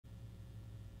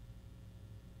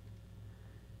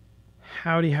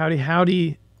Howdy, howdy,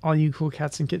 howdy, all you cool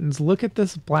cats and kittens. Look at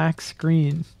this black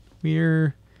screen.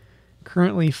 We're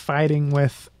currently fighting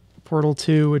with Portal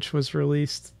 2, which was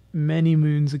released many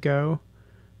moons ago.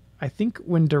 I think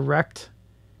when Direct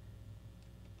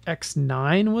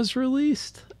X9 was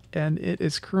released, and it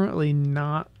is currently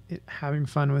not having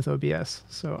fun with OBS.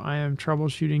 So I am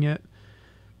troubleshooting it,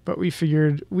 but we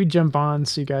figured we'd jump on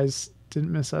so you guys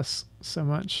didn't miss us so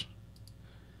much.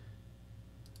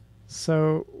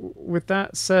 So with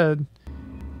that said,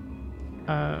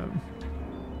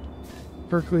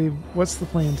 Berkeley, what's the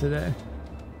plan today?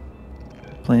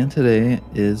 Plan today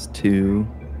is to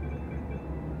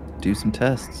do some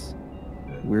tests.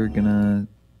 We're gonna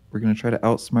try to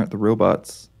outsmart the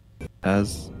robots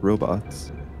as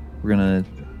robots. We're gonna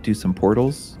do some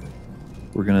portals.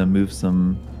 We're gonna move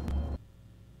some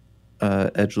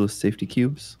edgeless safety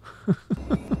cubes.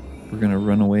 We're gonna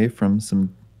run away from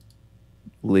some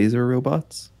laser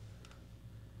robots.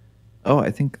 Oh, I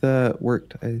think that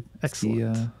worked. I see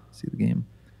the game.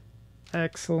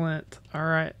 Excellent. All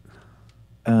right.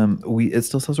 It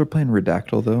still says we're playing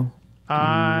Redactyl though.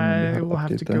 I will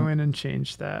have to go in and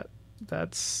change that.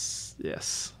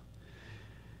 Yes.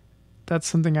 That's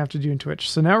something I have to do in Twitch.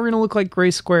 So now we're going to look like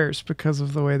gray squares because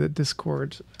of the way that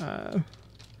Discord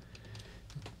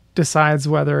decides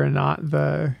whether or not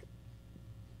the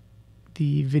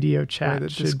video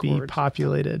chat should be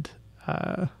populated,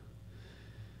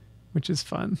 which is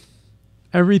fun.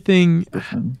 Everything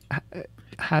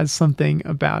has something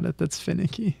about it that's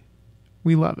finicky.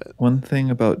 We love it. One thing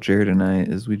about Jared and I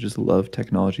is we just love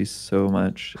technology so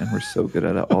much, and we're so good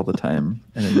at it all the time,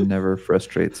 and it never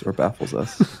frustrates or baffles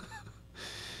us.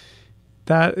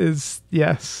 That is,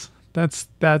 yes, that's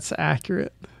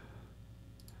accurate.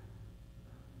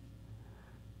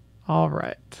 All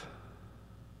right.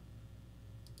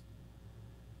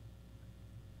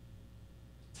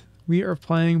 We are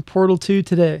playing Portal 2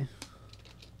 today.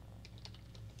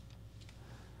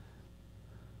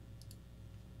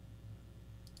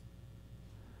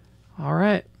 All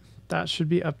right, that should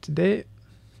be up to date.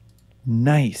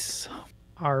 Nice.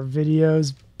 Our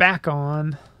video's back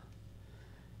on,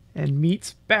 and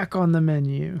meat's back on the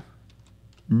menu.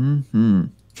 Mm-hmm.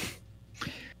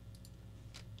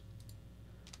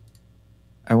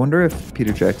 I wonder if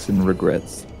Peter Jackson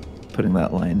regrets putting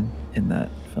that line in that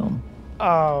film.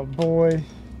 Oh, boy.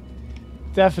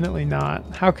 Definitely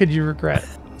not. How could you regret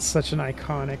such an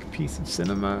iconic piece of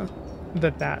cinema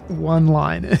that one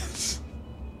line is?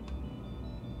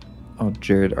 Oh,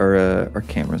 Jared, our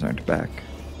cameras aren't back.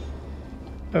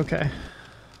 Okay.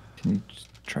 Can you just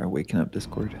try waking up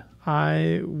Discord?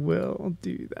 I will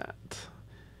do that.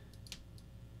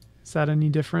 Is that any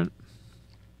different?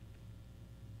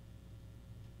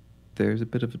 There's a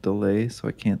bit of a delay, so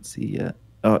I can't see yet.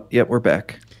 Oh, yep, we're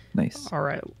back. Nice. All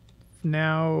right.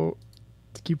 Now,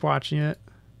 to keep watching it.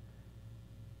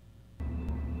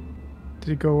 Did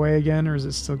it go away again, or is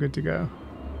it still good to go?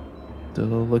 Still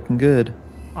looking good.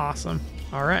 Awesome.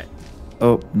 All right.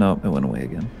 Oh, no, it went away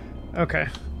again. Okay.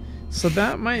 So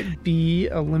that might be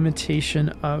a limitation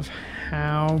of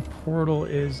how Portal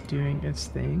is doing its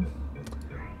thing.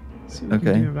 Let's see what we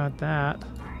can do about that.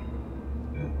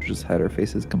 Just hide our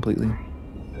faces completely.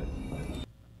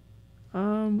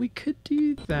 We could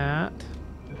do that,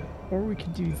 or we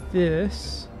could do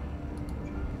this.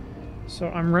 So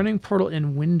I'm running Portal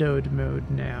in windowed mode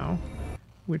now,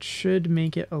 which should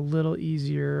make it a little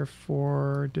easier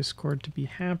for Discord to be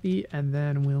happy, and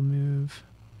then we'll move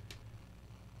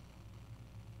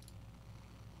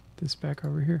this back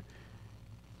over here.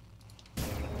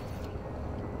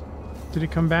 Did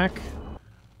it come back?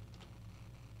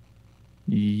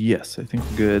 Yes, I think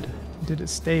good. Did it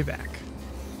stay back?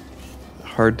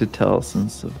 Hard to tell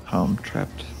since of how I'm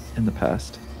trapped in the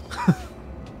past.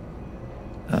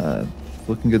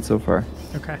 Looking good so far.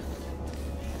 Okay.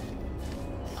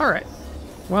 All right.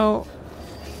 Well,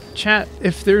 chat,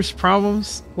 if there's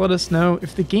problems, let us know.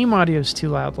 If the game audio is too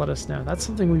loud, let us know. That's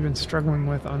something we've been struggling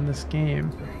with on this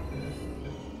game.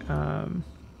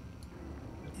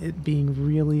 It being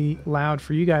really loud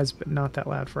for you guys, but not that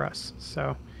loud for us.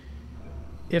 So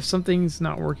if something's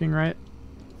not working right,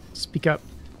 speak up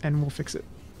and we'll fix it,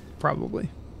 probably.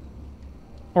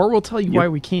 Or we'll tell you why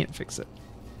we can't fix it.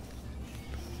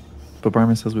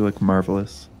 Babarma says we look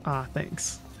marvelous. Ah,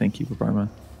 thanks. Thank you, Babarma.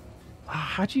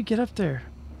 How'd you get up there?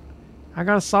 I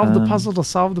gotta solve the puzzle to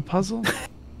solve the puzzle?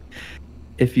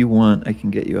 If you want, I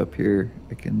can get you up here.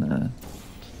 I can, let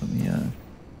me,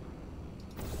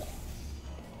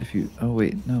 if you, oh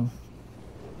wait, no.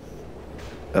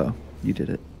 Oh, you did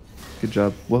it. Good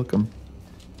job. Welcome.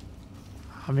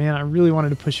 Oh man, I really wanted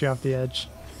to push you off the edge.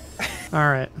 All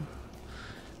right.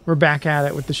 We're back at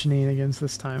it with the shenanigans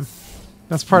this time.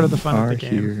 That's part of the fun of the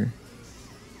game. Here.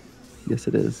 Yes,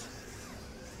 it is.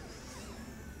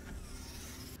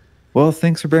 Well,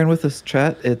 thanks for bearing with us,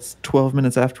 chat. It's 12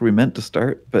 minutes after we meant to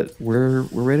start, but we're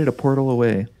ready to portal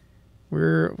away. We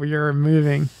are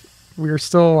moving. We are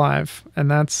still alive,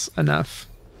 and that's enough.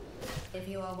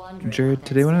 Jared,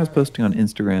 today when I was posting on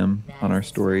Instagram on our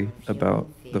story about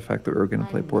the fact that we were going to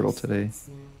play Portal today,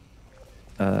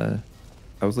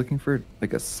 I was looking for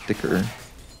like a sticker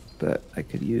that I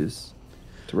could use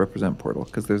to represent Portal,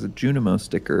 because there's a Junimo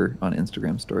sticker on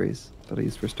Instagram stories that I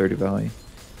use for Stardew Valley.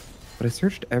 But I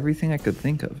searched everything I could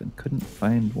think of and couldn't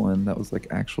find one that was like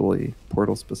actually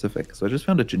Portal specific. So I just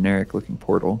found a generic looking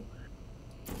Portal,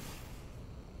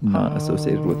 not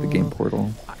associated with the game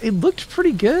Portal. It looked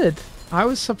pretty good. I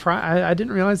was surprised. I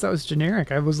didn't realize that was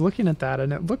generic. I was looking at that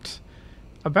and it looked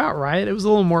about right. It was a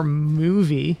little more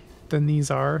movie than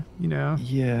these are, you know.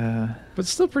 Yeah. But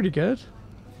still pretty good.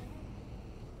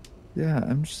 Yeah,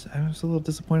 I was a little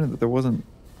disappointed that there wasn't.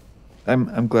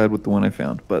 I'm glad with the one I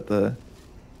found, but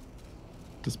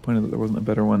disappointed that there wasn't a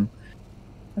better one.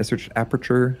 I searched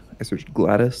Aperture. I searched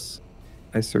Gladys.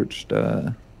 I searched.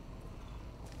 What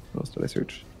else did I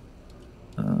search?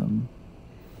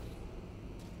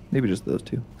 Maybe just those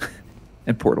two,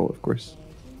 and Portal, of course.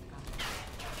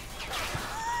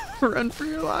 Run for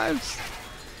your lives.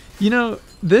 You know,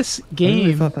 this game I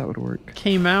really thought that would work.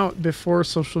 Came out before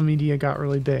social media got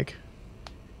really big.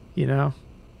 You know,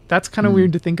 that's kind of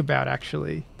weird to think about,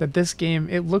 actually. That this game,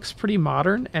 it looks pretty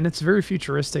modern and it's very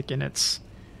futuristic in its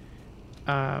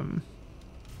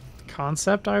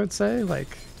concept, I would say.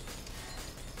 Like,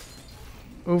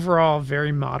 overall,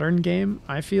 very modern game,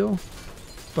 I feel.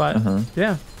 But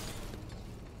yeah,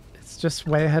 it's just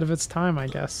way ahead of its time, I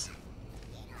guess.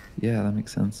 Yeah, that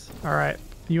makes sense. All right.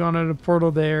 You wanted a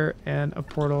portal there and a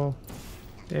portal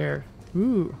there.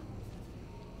 Ooh.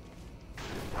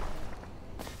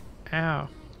 Ow.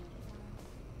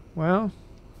 Well,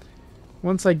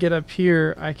 once I get up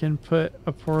here, I can put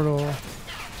a portal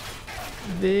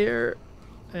there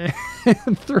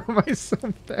and throw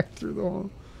myself back through the hole.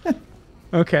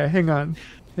 Okay, hang on.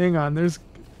 Hang on. There's...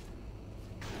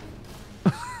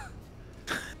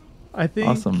 I think...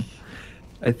 Awesome.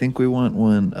 I think we want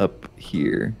one up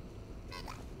here.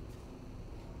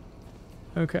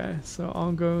 Okay, so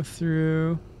I'll go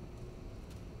through...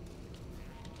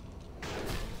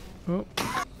 Oh,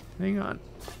 hang on.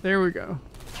 There we go.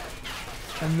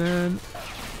 And then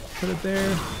put it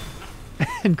there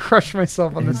and crush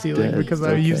myself on the ceiling because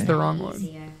I used the wrong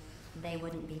one.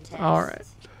 All right.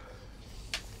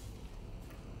 I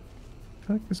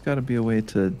feel like there's got to be a way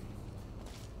to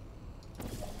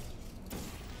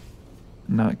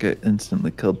not get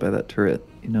instantly killed by that turret,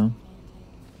 you know?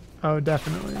 Oh,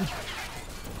 definitely.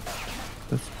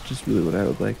 That's just really what I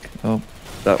would like. Oh,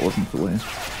 that wasn't the way.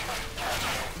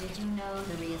 Did you know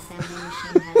the reassembly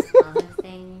machine has other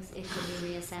things it could be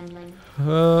reassembling?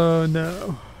 Oh,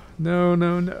 no. No,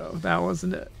 no, no. That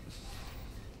wasn't it.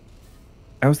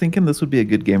 I was thinking this would be a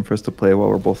good game for us to play while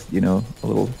we're both, you know,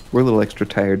 we're a little extra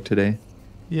tired today.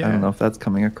 Yeah. I don't know if that's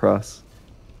coming across.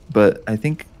 But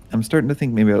I'm starting to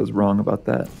think maybe I was wrong about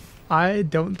that. I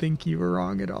don't think you were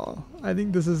wrong at all. I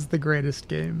think this is the greatest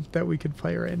game that we could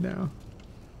play right now.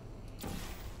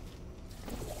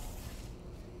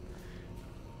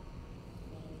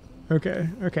 Okay,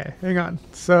 okay, hang on.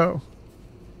 So,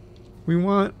 we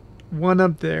want one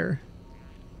up there.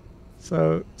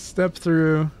 So, step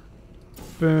through,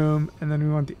 boom, and then we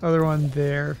want the other one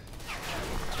there.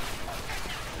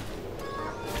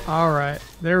 Alright,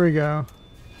 there we go.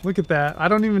 Look at that. I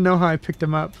don't even know how I picked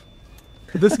him up.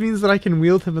 But this means that I can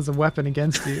wield him as a weapon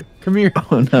against you. Come here.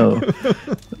 Oh no.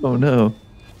 Oh no.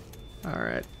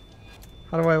 Alright.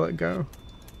 How do I let go?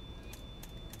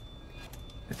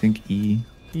 I think E.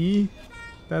 E?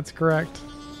 That's correct.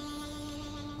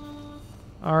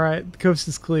 Alright, the coast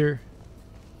is clear.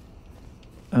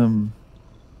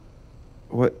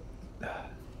 What?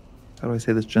 How do I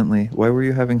say this gently? Why were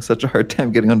you having such a hard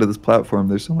time getting onto this platform?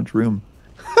 There's so much room.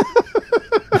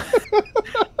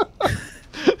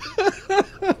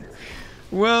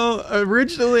 Well,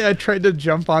 originally I tried to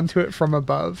jump onto it from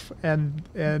above, and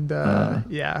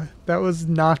yeah, that was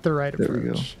not the right approach. There we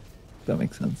go. That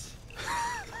makes sense.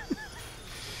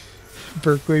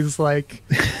 Berkeley's like,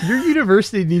 your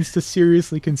university needs to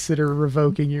seriously consider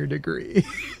revoking your degree.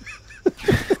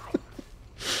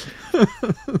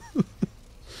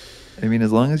 I mean,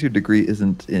 as long as your degree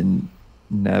isn't in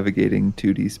navigating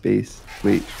 2D space,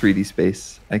 3D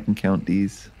space, I can count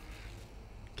Ds.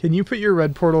 Can you put your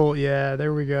red portal? Yeah,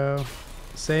 there we go.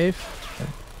 Safe?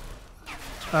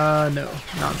 No,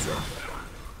 not safe.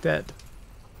 Dead.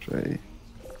 Try.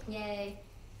 Yay.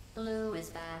 Blue is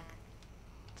back.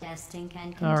 Testing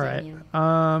can All right.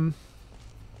 continue.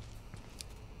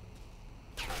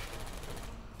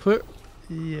 Put,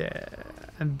 yeah,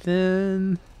 and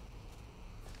then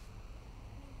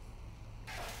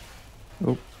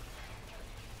Oh.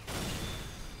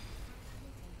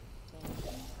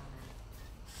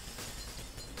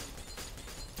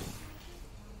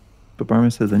 But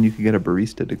Barma says then you could get a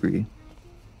barista degree.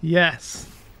 yes,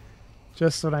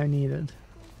 just what I needed.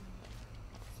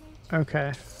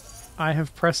 Okay, I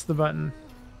have pressed the button.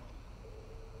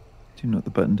 Do you know what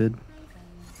the button did?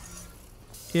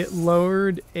 It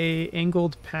lowered a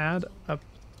angled pad up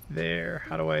there.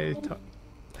 How do I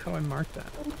mark that?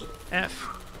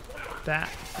 F. That.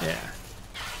 Yeah.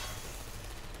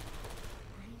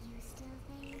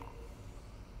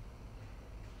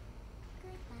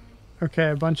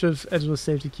 Okay, a bunch of edgeless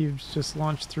safety cubes just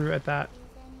launched through at that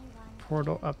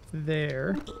portal up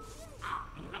there.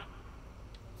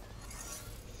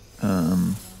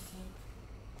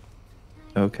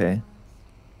 Okay.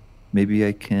 Maybe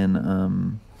I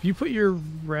can, If you put your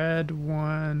red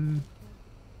one...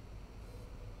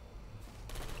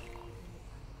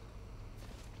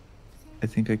 I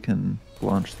think I can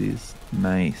launch these.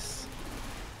 Nice.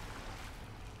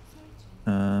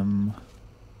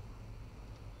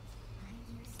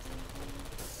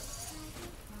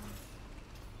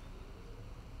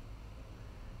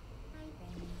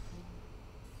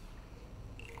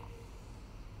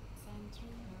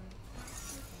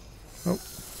 Oh.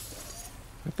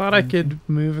 I thought I could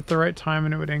move at the right time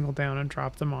and it would angle down and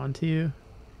drop them onto you.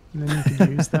 And then you could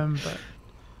use them, but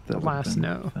That would've alas, been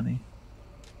no. Funny.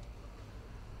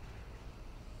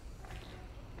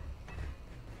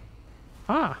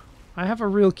 Ah, I have a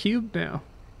real cube now.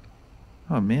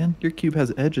 Oh man, your cube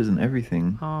has edges and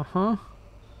everything. Uh-huh.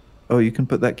 Oh, you can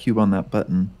put that cube on that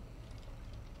button.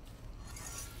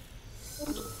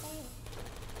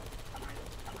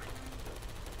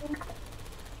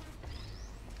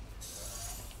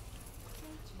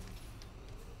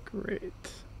 Great.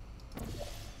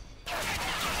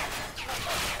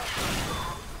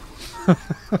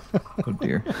 Oh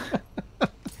dear.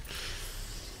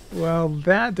 Well,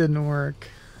 that didn't work.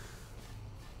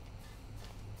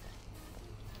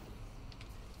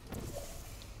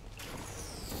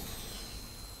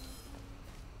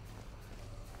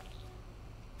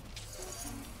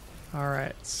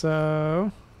 Alright,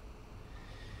 so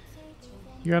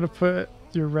you gotta put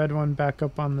your red one back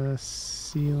up on the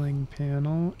ceiling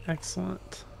panel.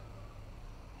 Excellent.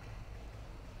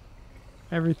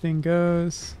 Everything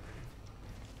goes.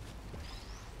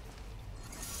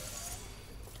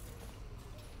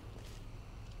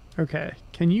 Okay,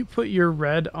 can you put your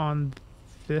red on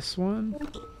this one?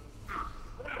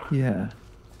 Yeah.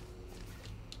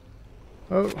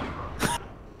 Oh.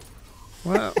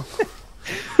 Wow.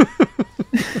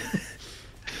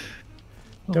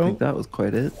 I don't think that was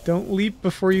quite it. Don't leap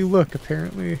before you look,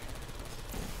 apparently,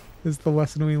 is the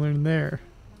lesson we learned there.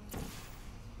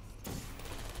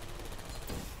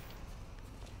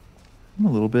 I'm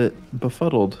a little bit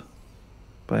befuddled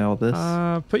by all this.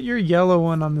 Put your yellow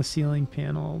one on the ceiling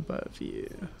panel above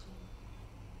you.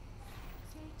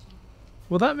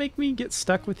 Will that make me get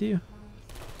stuck with you?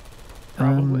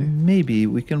 Probably. Maybe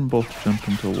we can both jump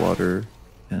into water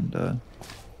and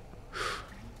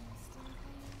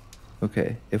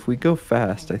okay, if we go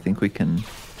fast, I think we can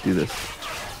do this.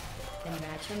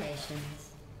 Congratulations.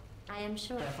 I am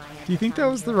sure if I had Do you think that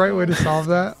time was to the right way to afford solve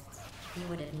that? you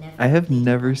would have never I have completed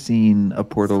never one. seen a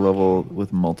portal level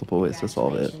with multiple ways to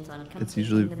solve it. Congratulations on It's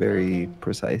usually completing the very broken,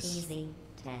 precise. easy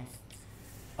tests.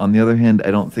 On the other hand,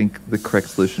 I don't think the correct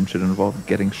solution should involve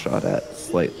getting shot at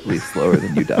slightly slower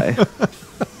than you die.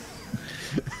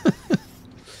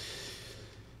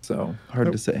 So,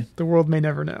 hard to say. The world may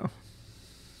never know.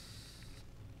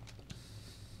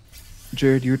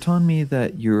 Jared, you were telling me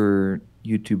that your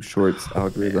YouTube Shorts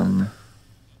algorithm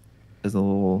is a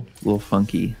little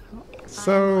funky.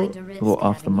 So, little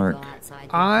off the mark.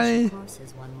 I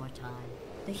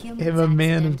am a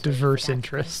man of diverse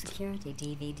interest.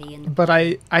 But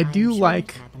I do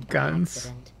like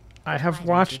guns. I have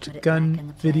watched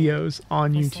gun videos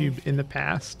on YouTube in the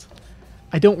past.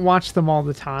 I don't watch them all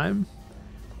the time,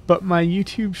 but my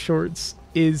YouTube Shorts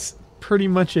is pretty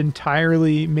much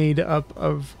entirely made up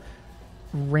of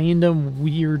random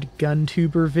weird gun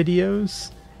tuber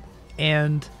videos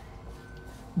and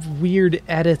weird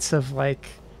edits of like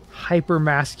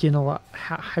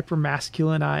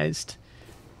hyper-masculinized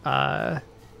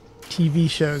TV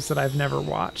shows that I've never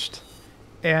watched.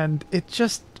 And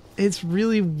it's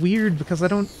really weird because I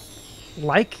don't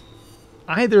like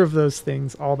either of those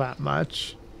things all that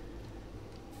much.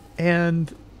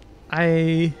 And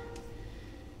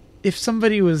if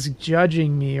somebody was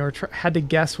judging me or had to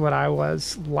guess what I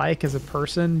was like as a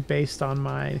person based on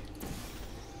my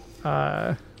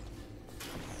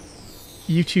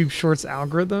YouTube Shorts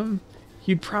algorithm,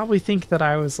 you'd probably think that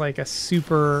I was like a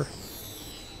super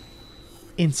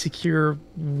insecure,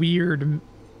 weird,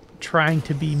 trying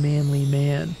to be manly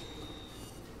man.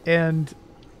 And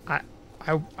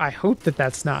I hope that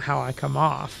that's not how I come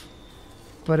off.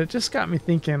 But it just got me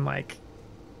thinking, like,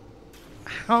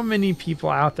 how many people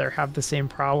out there have the same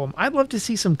problem? I'd love to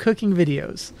see some cooking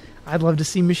videos. I'd love to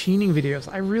see machining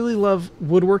videos. I really love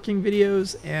woodworking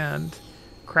videos and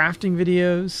crafting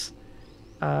videos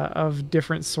of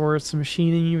different sorts,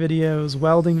 machining videos,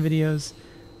 welding videos.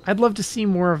 I'd love to see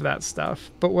more of that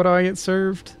stuff. But what do I get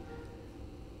served?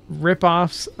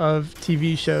 Rip-offs of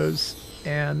TV shows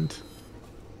and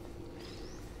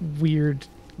weird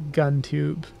gun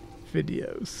tube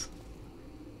videos.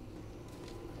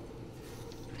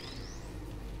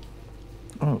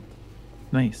 Oh,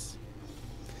 nice.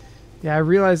 Yeah, I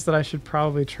realized that I should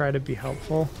probably try to be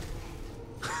helpful.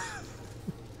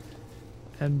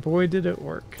 And boy, did it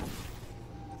work.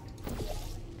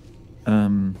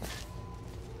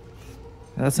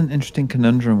 That's an interesting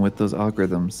conundrum with those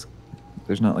algorithms.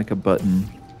 There's not like a button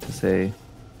to say,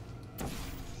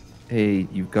 hey,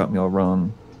 you've got me all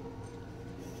wrong.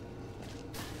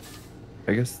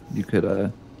 I guess you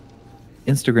could,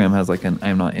 Instagram has like an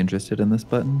I'm not interested in this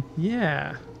button.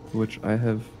 Yeah. Which I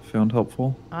have found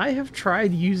helpful. I have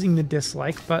tried using the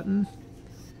dislike button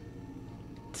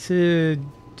to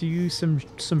do some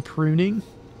pruning.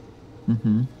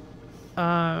 Mm-hmm.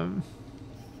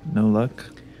 No luck?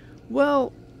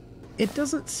 Well, it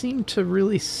doesn't seem to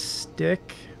really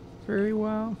stick very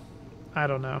well. I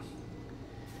don't know.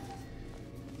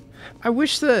 I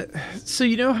wish that... So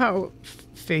you know how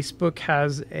Facebook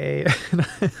has a...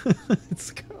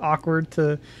 It's awkward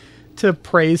to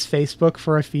praise Facebook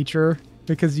for a feature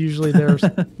because usually they're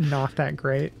not that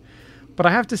great. But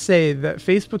I have to say that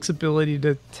Facebook's ability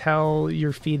to tell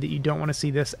your feed that you don't want to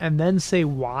see this and then say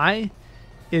why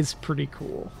is pretty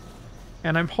cool.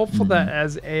 And I'm hopeful that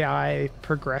as AI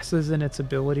progresses in its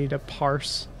ability to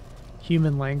parse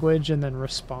human language and then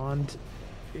respond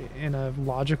in a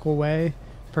logical way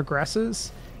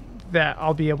progresses, that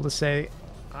I'll be able to say,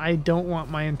 I don't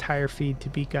want my entire feed to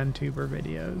be GunTuber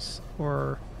videos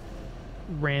or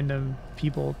random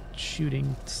people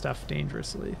shooting stuff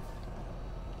dangerously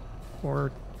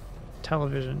or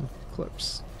television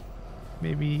clips.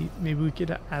 Maybe we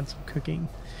could add some cooking.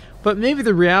 But maybe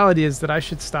the reality is that I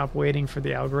should stop waiting for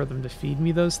the algorithm to feed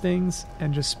me those things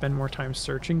and just spend more time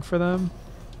searching for them.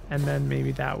 And then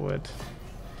maybe that would,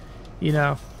 you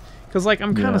know, because like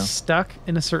I'm kind of stuck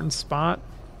in a certain spot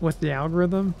with the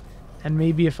algorithm. And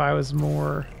maybe if I was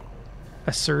more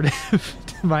assertive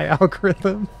to my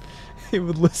algorithm, it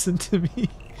would listen to me.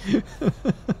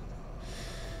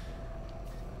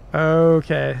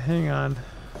 Okay, hang on.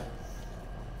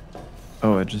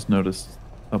 Oh, I just noticed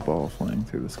a ball flying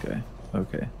through the sky.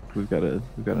 Okay, we've got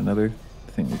another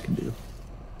thing we can do.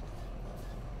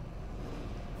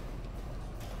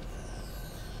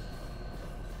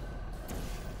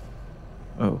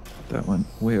 Oh, that went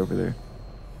way over there.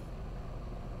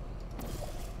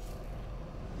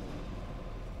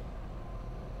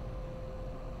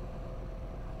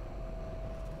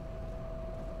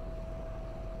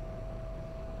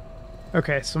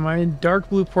 Okay, so my dark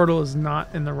blue portal is not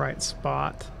in the right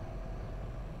spot.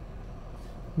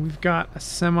 We've got a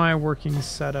semi-working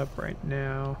setup right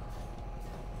now.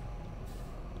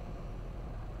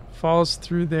 Falls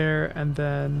through there and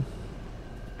then...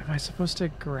 Am I supposed to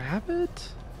grab it?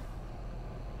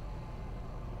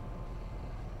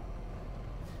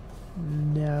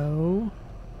 No.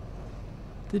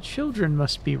 The children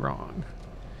must be wrong.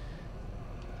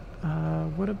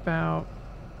 What about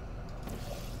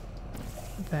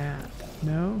that?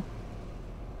 No?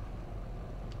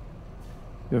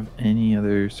 Do you have any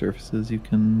other surfaces you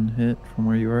can hit from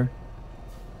where you are?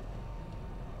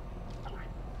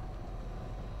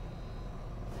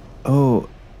 Oh,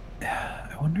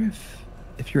 I wonder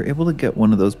if you're able to get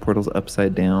one of those portals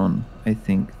upside down, I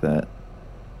think that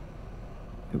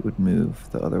it would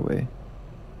move the other way.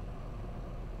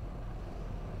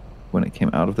 When it came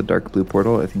out of the dark blue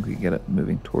portal, I think we could get it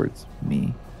moving towards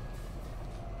me.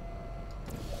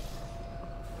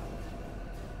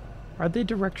 Are they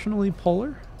directionally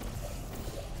polar?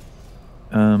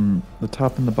 The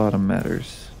top and the bottom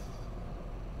matters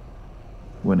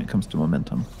when it comes to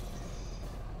momentum.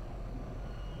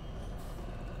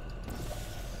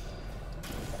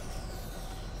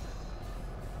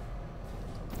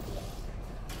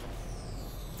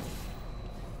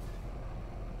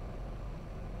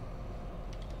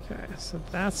 Okay, so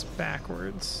that's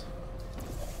backwards.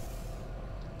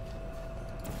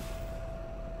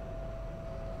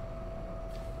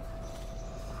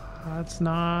 That's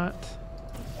not...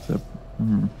 So,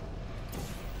 hmm.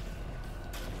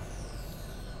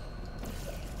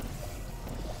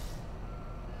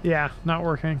 Yeah, not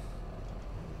working.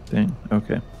 Dang.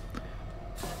 Okay.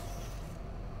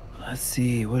 Let's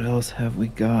see. What else have we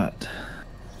got?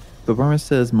 Obama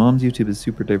says mom's YouTube is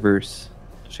super diverse.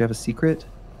 Does she have a secret?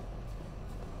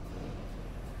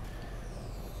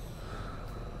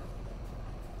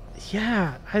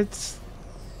 Yeah, it's...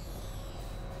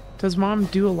 Does mom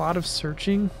do a lot of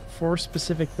searching for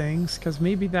specific things? Because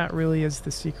maybe that really is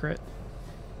the secret.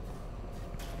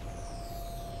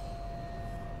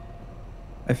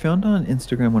 I found on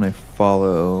Instagram when I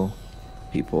follow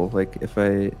people, like if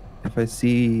I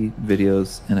see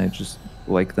videos and I just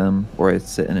like them, or I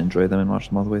sit and enjoy them and watch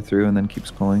them all the way through and then keep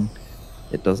scrolling,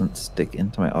 it doesn't stick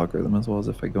into my algorithm as well as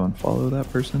if I go and follow that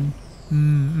person.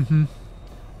 Mm-hmm.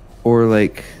 Or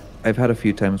like I've had a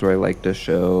few times where I liked a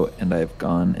show and I've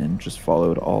gone and just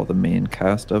followed all the main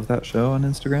cast of that show on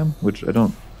Instagram, which I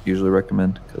don't usually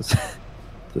recommend because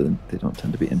they don't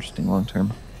tend to be interesting long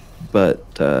term.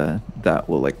 But that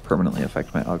will like permanently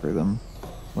affect my algorithm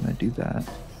when I do that.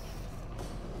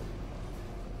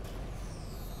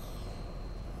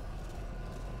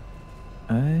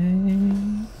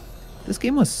 This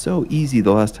game was so easy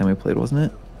the last time we played, wasn't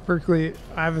it? Berkeley,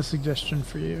 I have a suggestion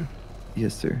for you.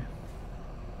 Yes, sir.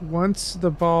 Once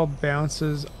the ball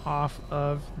bounces off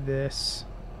of this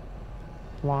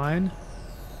line,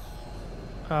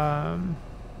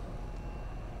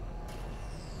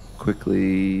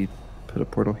 Quickly put a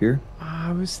portal here.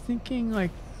 I was thinking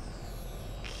like,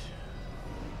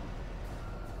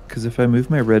 Because if I move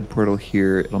my red portal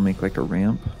here, it'll make like a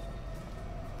ramp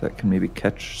that can maybe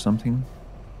catch something,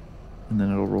 and then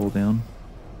it'll roll down.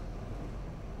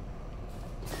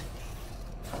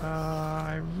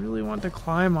 I really want to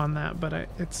climb on that, but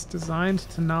it's designed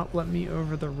to not let me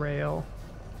over the rail.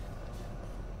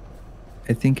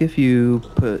 I think if you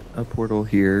put a portal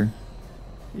here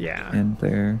Yeah. and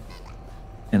there,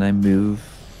 and I move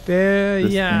There,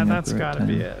 this yeah, thing at that's the right gotta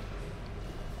be time. it.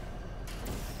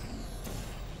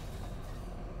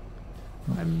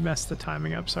 I messed the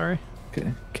timing up, sorry.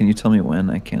 Okay. Can you tell me when?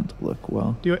 I can't look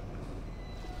well. Do it.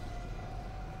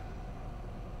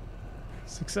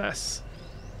 Success.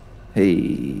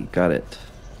 Hey, got it.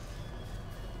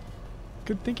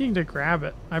 Good thinking to grab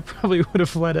it. I probably would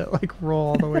have let it like roll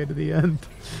all the way to the end.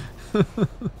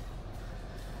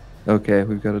 Okay,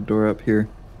 we've got a door up here.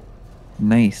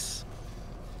 Nice.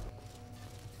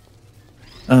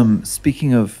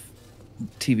 Speaking of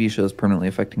TV shows permanently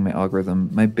affecting my algorithm,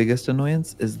 my biggest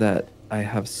annoyance is that I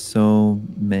have so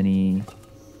many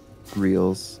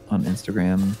reels on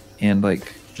Instagram and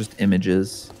like just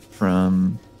images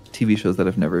from TV shows that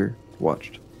I've never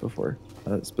watched before.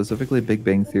 Specifically Big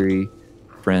Bang Theory,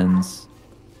 Friends,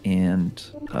 and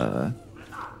How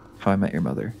I Met Your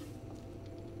Mother.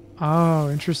 Oh,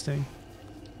 interesting.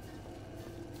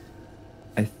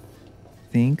 I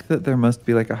think that there must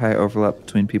be like a high overlap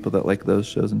between people that like those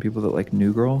shows and people that like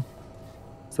New Girl.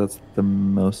 So that's the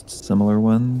most similar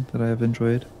one that I've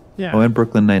enjoyed. Yeah. Oh, and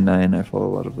Brooklyn Nine-Nine. I follow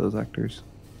a lot of those actors.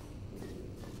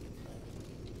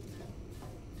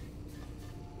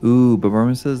 Ooh, but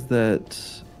Barman says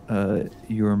that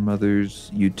your mother's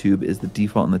YouTube is the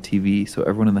default on the TV, so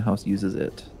everyone in the house uses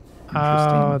it.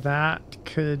 Oh, that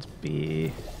could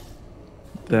be.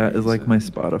 That is like my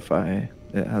Spotify.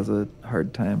 It has a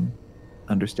hard time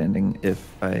understanding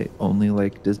if I only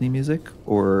like Disney music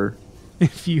or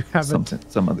If you have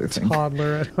some other a thing.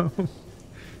 toddler at home.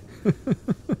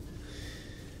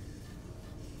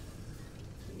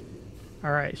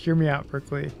 All right, hear me out,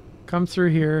 Berkeley. Come through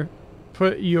here.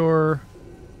 Put your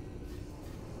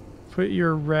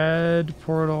red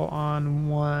portal on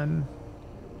one,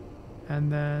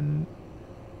 and then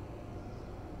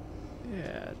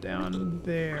yeah, down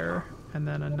there, and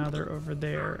then another over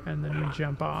there, and then we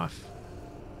jump off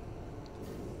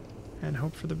and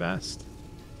hope for the best.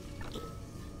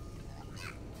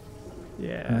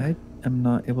 Yeah. I am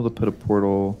not able to put a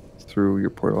portal through your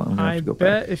portal. I'm gonna have I to go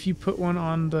bet back. if you put one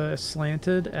on the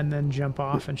slanted and then jump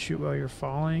off and shoot while you're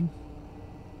falling.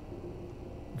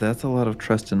 That's a lot of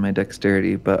trust in my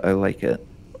dexterity, but I like it.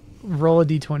 Roll a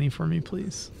d20 for me,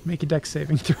 please. Make a dex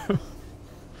saving throw.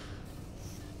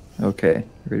 Okay,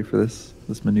 ready for this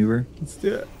maneuver? Let's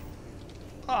do it.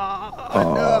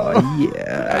 Oh,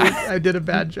 yeah. I did a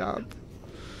bad job.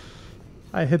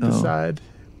 I hit the Oh. side.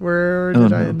 Where Oh,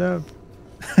 did I no. end up?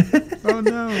 Oh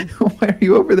no. Why are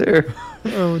you over there?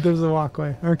 Oh, there's a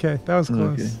walkway. Okay, that was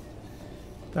close. Okay.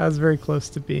 That was very close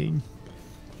to being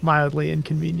mildly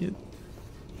inconvenient.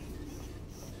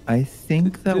 I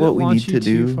think that Did what it we launch need you to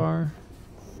too do. far?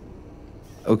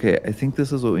 Okay, I think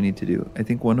this is what we need to do. I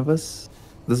think one of us.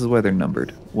 This is why they're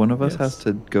numbered. One of us has Yes.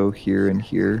 to go here and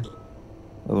here.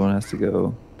 The other one has to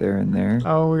go there and there.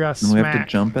 Oh, we got And we have to smack.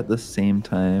 jump at the same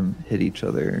time, hit each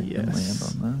other, and land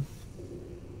Yes. on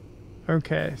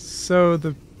Okay, so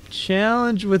the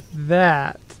challenge with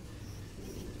that.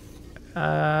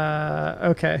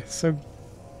 Okay, so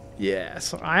yeah,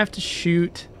 so I have to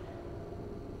shoot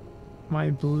my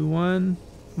blue one,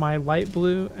 my light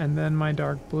blue, and then my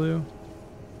dark blue.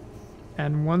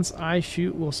 And once I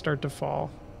shoot, we'll start to fall.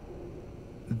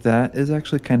 that is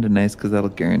actually kind of nice because that'll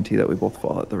guarantee that we both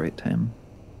fall at the right time.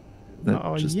 That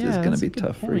Oh just yeah, is going to that's a be good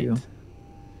tough for you. point.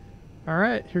 All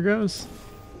right, here goes.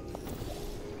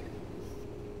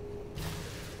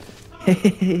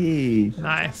 Hey!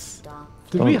 Nice. Stop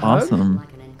Did Oh, we hug? awesome.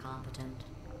 like an incompetent.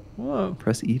 Whoa,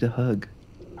 Press E to hug.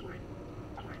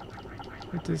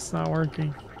 it's not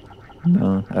working.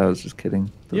 No, I was just kidding.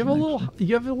 You have a Doesn't little, actually.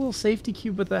 you have a little safety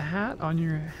cube with a hat on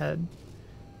your head.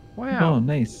 Wow. Oh,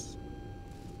 nice.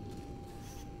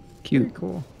 Very Cute.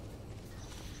 cool.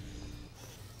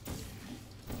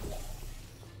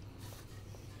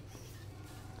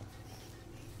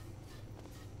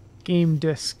 Game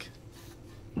disc.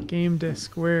 Game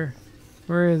disc. Where?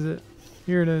 Where is it?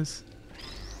 Here it is.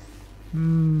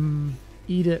 Mmm.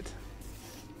 Eat it.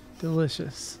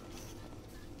 Delicious.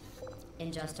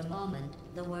 In just a moment,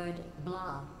 the word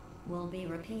blah will be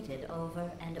repeated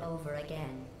over and over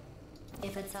again.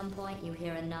 If at some point you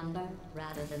hear a number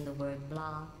rather than the word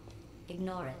blah,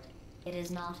 ignore it. It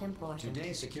is not important.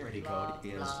 Today's security Blah, code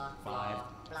is blah, blah,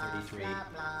 533 blah,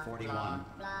 blah, 41 blah,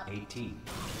 blah. 18.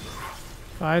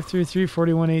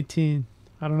 5334118.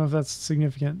 I don't know if that's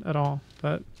significant at all,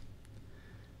 but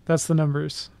that's the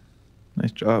numbers.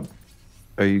 Nice job.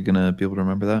 Are you going to be able to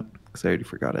remember that? Because I already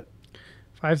forgot it.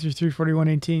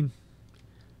 5334118.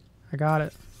 I got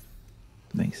it.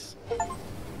 Nice.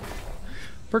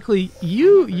 Berkeley,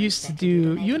 you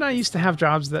and I used to have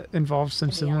jobs that involved some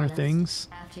To be similar honest, things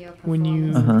after your when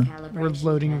you performance Uh-huh. were calibration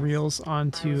loading test, reels I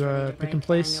onto was ready to pick break and down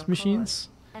place your machines.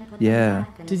 code and put them Yeah.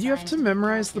 back in Did you have to scientific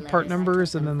memorize the part calculators I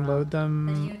numbers took and them then from. load But you them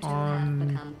two have on?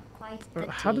 become quite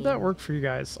the How did that team. work for you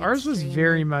guys? Ours was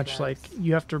very much like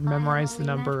you have to memorize the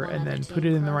number and then put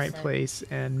it in the right place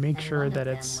and make And sure one of that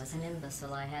them it's was an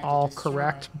imbecile I had to all destroy.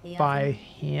 correct The by other?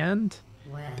 hand.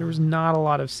 Well, There was not a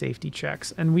lot of safety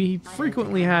checks, and we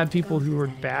frequently had people who were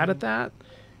bad at that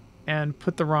and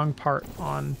put the wrong part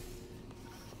on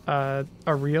a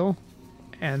reel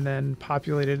and then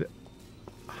populated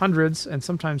hundreds and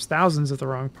sometimes thousands of the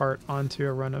wrong part onto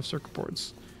a run of circuit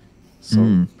boards.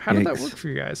 So how did that yikes. work for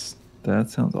you guys? That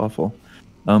sounds awful.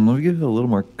 Let me give you a little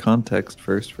more context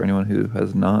first for anyone who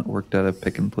has not worked at a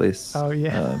pick and place Oh,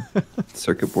 yeah.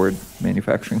 circuit board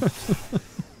manufacturing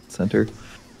center.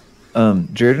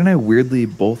 Jared and I weirdly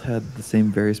both had the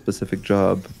same very specific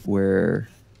job where,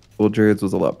 well, Jared's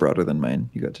was a lot broader than mine.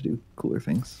 You got to do cooler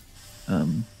things.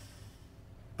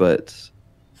 But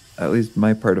at least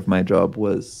my part of my job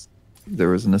was there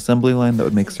was an assembly line that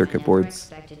would make since I circuit never boards.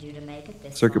 expected you to make it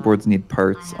this Circuit far, boards need I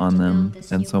parts have on to them, build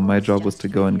this and new so my horse job was just to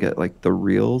for go and you. get like the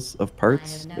reels of I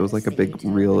parts. have It was like a noticed that big you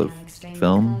toe reel me of down extremely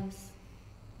film, close.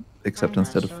 except I'm not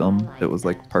instead of sure I film, like it was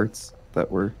like that. parts that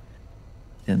were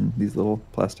in these little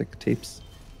plastic tapes.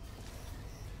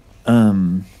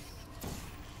 And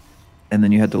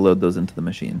then you had to load those into the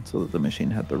machine so that the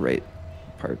machine had the right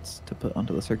parts to put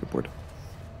onto the circuit board.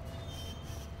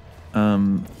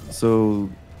 So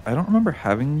I don't remember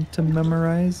having to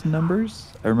memorize numbers.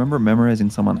 I remember memorizing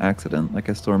some on accident. Like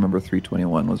I still remember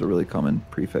 321 was a really common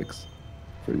prefix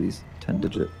for these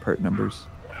 10-digit part numbers.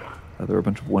 There were a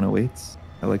bunch of 108s.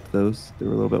 I liked those. They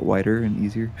were a little bit wider and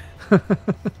easier.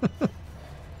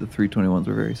 The 321s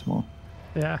were very small.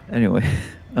 Yeah. Anyway,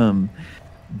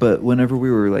 but whenever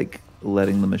we were like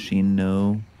letting the machine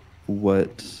know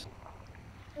what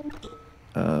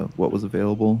was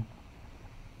available,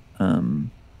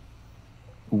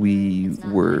 we It's not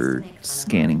nice were to make fun of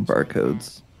scanning orange like that.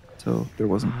 barcodes, so there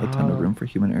wasn't a ton of Oh. room for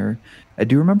human error. I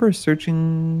do remember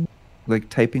searching, like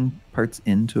typing parts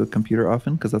into a computer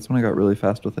often, because that's when I got really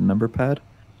fast with a number pad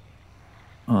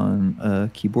on a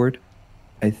keyboard.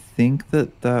 I think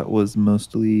that was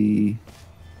mostly,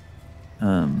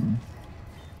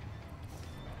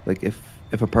 like if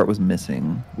a part was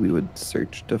missing, we would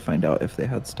search to find out if they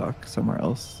had stock somewhere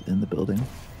else in the building.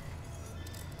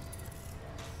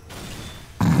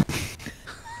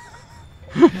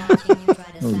 Watching you try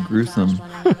to Oh, sabotage gruesome.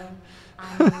 one another,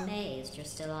 I'm amazed you're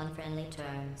still on friendly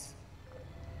terms.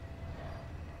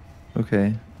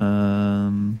 Okay.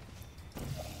 Not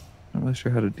really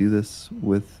sure how to do this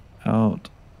without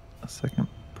a second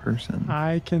person.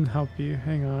 I can help you.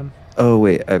 Hang on. Oh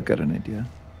wait, I've got an idea.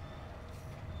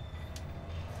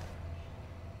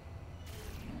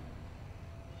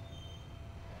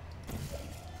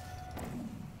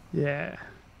 Yeah.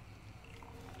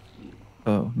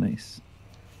 Oh, nice.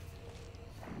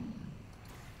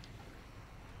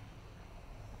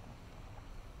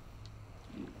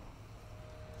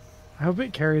 I hope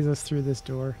it carries us through this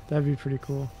door. That'd be pretty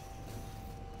cool.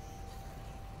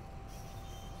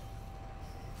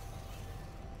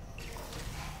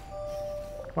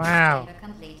 Wow. Chamber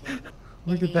completed.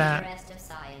 Look In at the that. interest of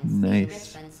science, Nice. the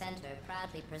Enrichment Center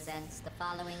proudly presents the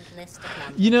following list of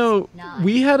numbers. You know, 9,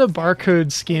 we had a 7,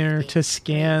 barcode scanner 50, to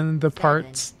scan the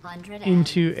parts 707.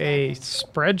 into a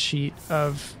spreadsheet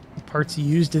of parts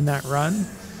used in that run,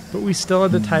 but we still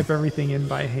had to type everything in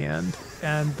by hand.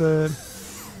 And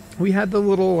we had the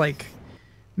little like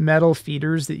metal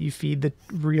feeders that you feed the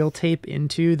reel tape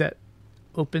into that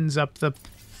opens up the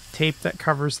tape that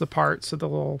covers the part so the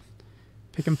little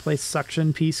pick and place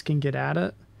suction piece can get at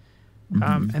it.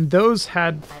 And those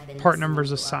had I've been part listening numbers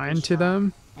to assigned Armstrong, to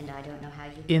them and I don't know how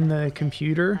you in put up the with it.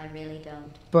 computer, I really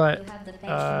don't. but You have the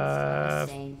patience of a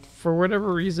saint. for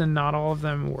whatever reason, not all of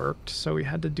them worked, so we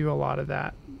had to do a lot of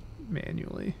that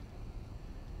manually.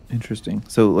 Interesting.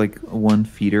 So like one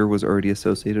feeder was already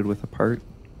associated with a part,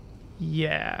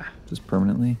 Yeah. just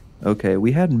permanently? Okay,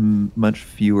 we had much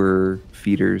fewer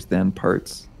feeders than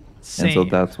parts. Same. And so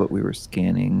that's what we were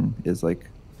scanning is like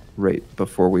right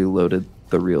before we loaded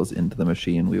the reels into the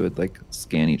machine, we would like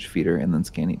scan each feeder and then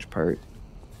scan each part.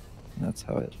 And that's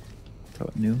how it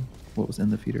knew what was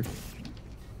in the feeder.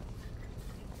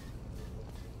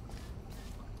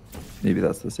 Maybe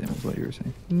that's the same as what you were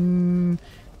saying.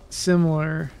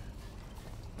 Similar.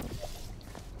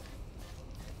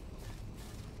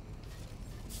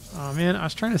 Oh man, I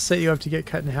was trying to set you up to get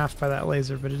cut in half by that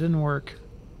laser, but it didn't work.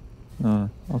 I'll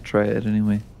try it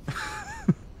anyway.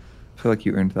 I feel like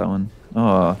you earned that one.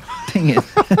 Oh, dang it.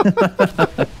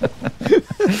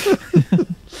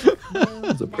 It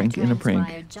was a prank in a prank.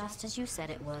 Transpired just as you said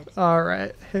it would.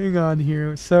 Alright, hang on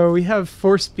here. So we have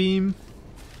force beam.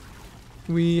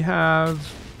 We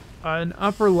have an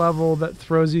upper level that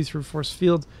throws you through force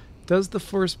field. Does the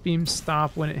force beam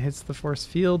stop when it hits the force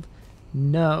field?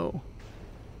 No.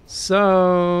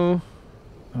 So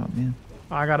Oh, man.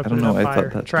 I gotta I put don't it on know, I thought fire.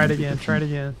 that Try it might be again. the Try it thing.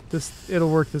 again. It'll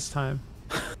work this time.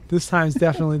 This time's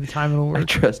definitely the time it'll I work.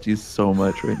 trust you so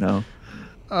much right now.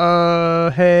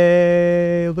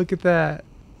 Hey, look at that.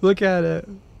 Look at it.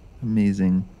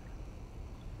 Amazing.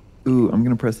 Ooh, I'm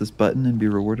going to press this button and be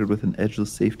rewarded with an edgeless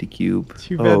safety cube.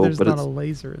 Too bad there's but not it's a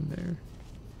laser in there.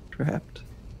 trapped.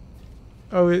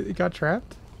 Oh, it got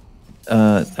trapped?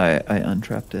 I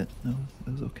untrapped it. No,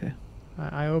 it was okay.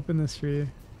 I opened this for you.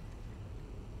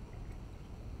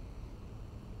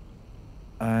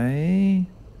 I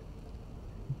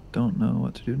don't know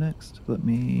what to do next. Let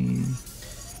me...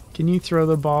 Can you throw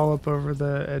the ball up over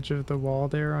the edge of the wall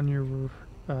there on your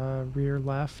rear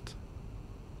left?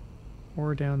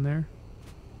 Or down there?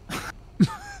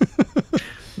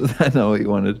 Is that not what you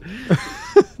wanted?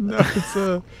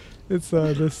 No,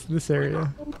 it's this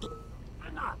area.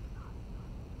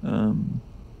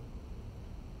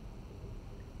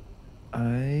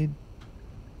 I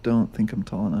don't think I'm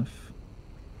tall enough.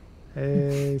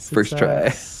 Hey, First try.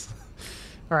 success.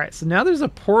 All right, so now there's a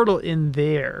portal in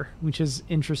there, which is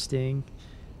interesting.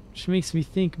 Which makes me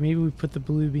think maybe we put the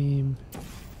blue beam.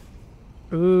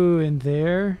 Ooh, in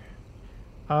there.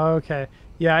 Okay.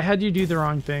 Yeah, I had you do the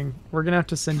wrong thing. We're gonna have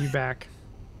to send you back.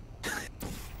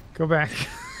 Go back.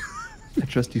 I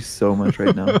trust you so much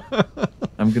right now.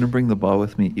 I'm gonna bring the ball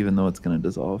with me, even though it's gonna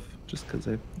dissolve, just because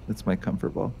it's my comfort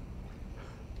ball.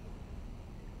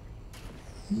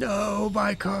 No,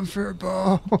 my comfort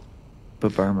ball.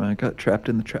 But Barma, I got trapped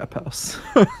in the trap house.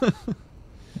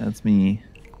 That's me.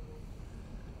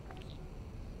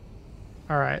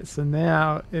 All right, so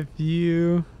now if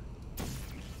you,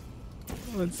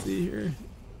 let's see here,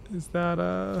 is that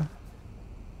Oh,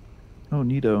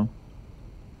 neato.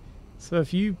 so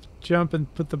if you jump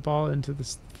and put the ball into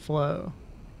this flow,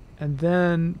 and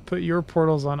then put your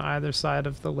portals on either side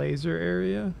of the laser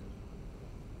area.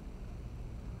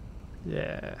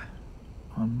 Yeah.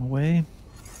 On my way.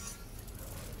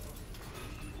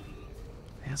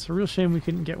 Yeah, it's a real shame we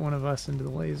couldn't get one of us into the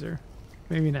laser.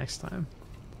 Maybe next time.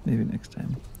 Maybe next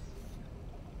time.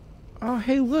 Oh,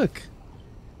 hey, look.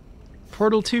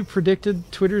 Portal 2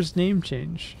 predicted Twitter's name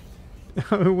change.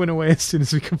 It went away as soon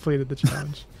as we completed the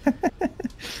challenge. I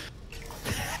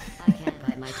can't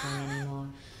bite my tongue anymore.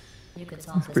 You could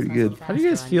solve this pretty puzzle good. How do you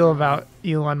guys faster on feel your about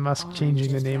own. Elon Musk Only changing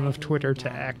the just name drag of the Twitter link to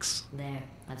down. X? There,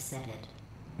 I've said it.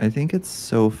 I think it's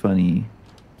so funny.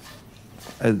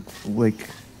 Like,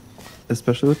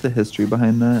 especially with the history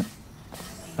behind that.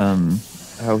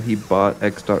 How he bought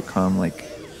X.com like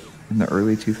in the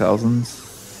early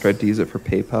 2000s, tried to use it for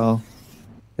PayPal.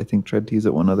 I think tried to use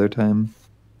it one other time,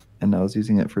 and now is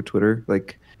using it for Twitter.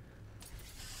 Like,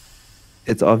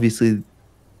 it's obviously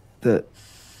that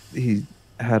he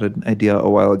had an idea a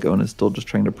while ago and is still just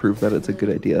trying to prove that it's a good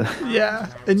idea.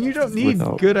 Yeah, and you don't need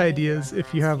Without- good ideas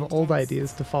if you have old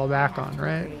ideas to fall back on,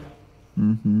 right?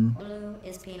 Mm-hmm. Blue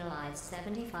is penalized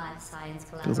 75 science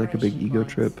Feels like a big collaboration ego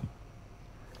points. trip.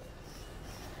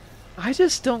 I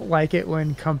just don't like it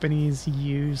when companies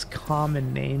use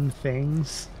common name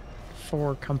things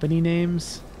for company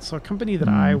names. So a company that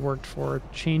I worked for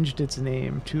changed its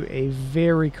name to a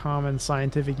very common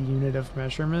scientific unit of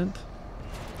measurement,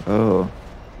 Oh,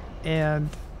 and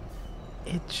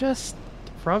it just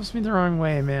rubs me the wrong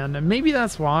way, man. And maybe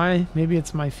that's why. Maybe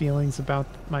it's my feelings about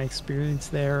my experience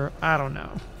there. I don't know.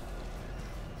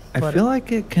 I But- feel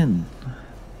like it can.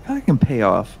 I feel like it can pay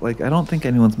off. Like, I don't think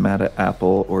anyone's mad at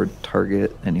Apple or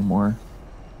Target anymore.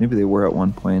 Maybe they were at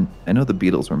one point. I know the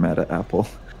Beatles were mad at Apple.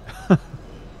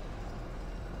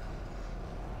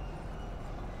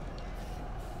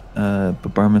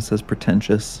 Babarma says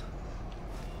pretentious.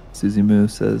 Susie Moo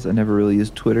says, I never really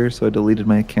used Twitter, so I deleted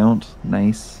my account.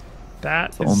 Nice.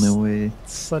 That That's the is only way.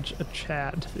 such a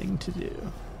Chad thing to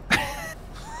do.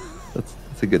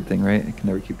 That's a good thing, right? I can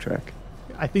never keep track.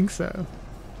 I think so.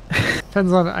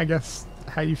 Depends on, I guess,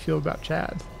 how you feel about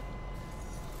Chad.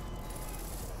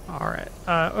 All right.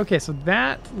 Okay, so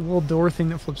that little door thing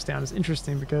that flips down is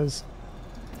interesting because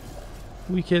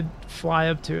we could fly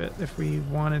up to it if we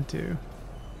wanted to.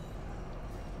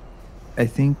 I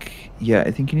think you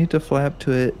need to fly up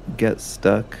to it, get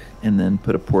stuck, and then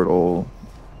put a portal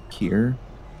here,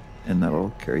 and that'll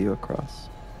carry you across.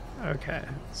 Okay,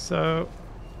 so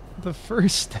the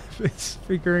first step is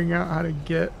figuring out how to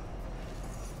get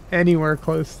anywhere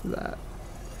close to that.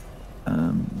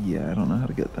 Yeah, I don't know how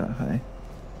to get that high.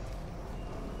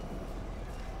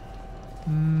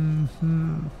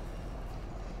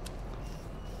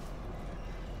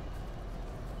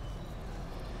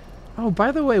 Oh,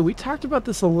 by the way, we talked about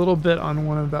this a little bit on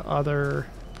one of the other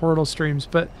Portal streams,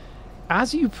 but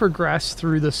as you progress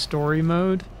through the story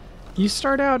mode, you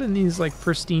start out in these like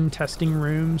pristine testing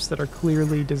rooms that are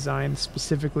clearly designed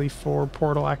specifically for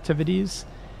Portal activities,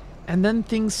 and then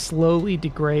things slowly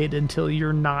degrade until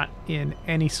you're not in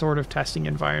any sort of testing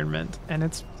environment, and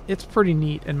it's pretty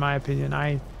neat in my opinion.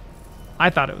 I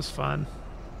thought it was fun.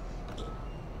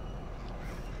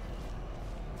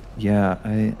 Yeah,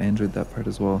 I enjoyed that part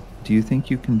as well. Do you think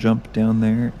you can jump down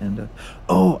there and...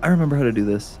 oh, I remember how to do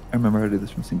this. I remember how to do this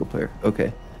from single player.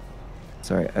 Okay.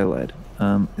 Sorry, I lied.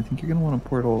 I think you're going to want a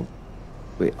portal...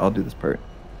 Wait, I'll do this part.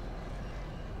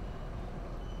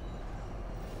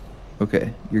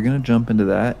 Okay, you're going to jump into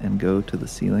that and go to the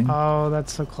ceiling. Oh,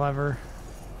 that's so clever.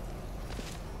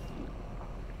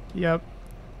 Yep.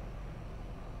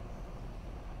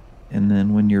 And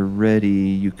then when you're ready,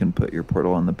 you can put your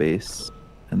portal on the base,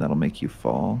 and that'll make you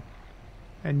fall.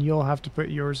 And you'll have to put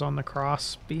yours on the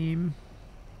cross beam.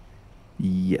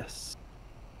 Yes.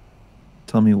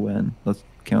 Tell me when. Let's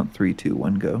count 3, 2,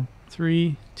 1, go.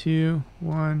 3, 2,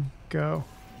 1, go.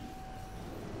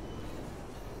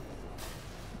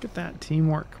 Look at that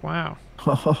teamwork. Wow.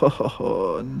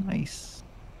 Oh, nice.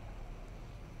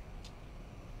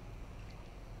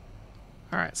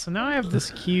 Alright, so now I have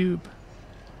this cube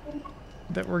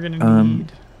that we're going to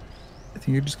need. I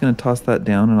think you're just going to toss that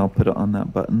down, and I'll put it on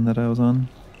that button that I was on.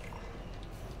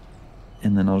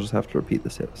 And then I'll just have to repeat the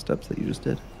steps that you just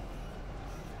did.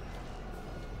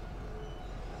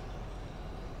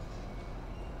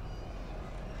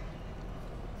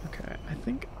 Okay, I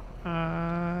think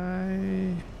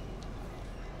I...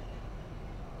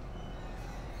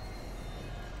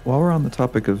 While we're on the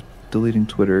topic of deleting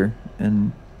Twitter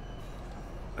and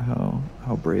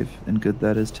how brave and good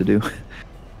that is to do,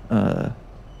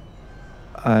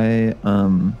 I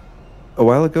a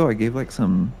while ago I gave like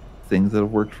some things that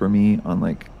have worked for me on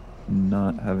like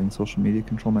not having social media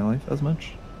control my life as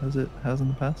much as it has in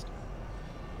the past.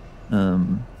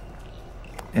 And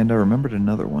I remembered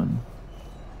another one,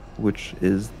 which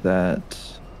is that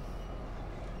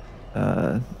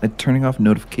turning off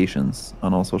notifications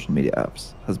on all social media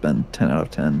apps has been 10 out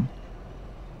of 10.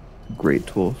 Great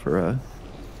tool for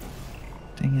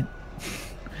dang it.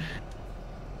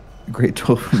 Great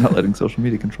tool for not letting social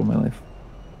media control my life.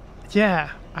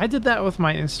 Yeah, I did that with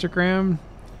my Instagram.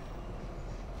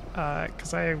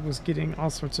 because I was getting all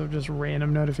sorts of just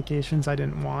random notifications I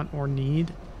didn't want or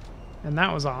need, and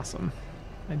that was awesome.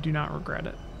 I do not regret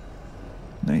it.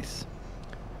 Nice.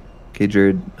 Okay,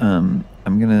 Jared. I'm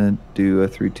gonna do a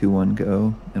 3, 2, 1,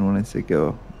 go, and when I say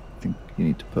go, I think you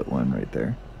need to put one right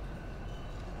there.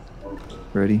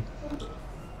 Ready?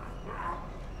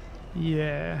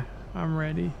 Yeah, I'm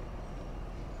ready.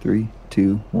 3,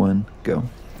 2, 1, go.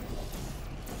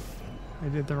 I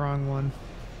did the wrong one.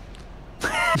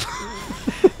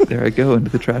 There I go into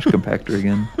the trash compactor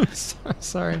again.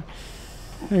 Sorry.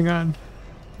 Hang on.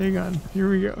 Here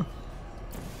we go.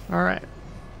 All right.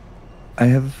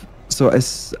 I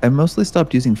mostly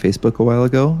stopped using Facebook a while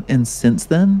ago, and since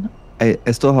then, I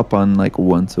still hop on like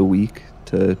once a week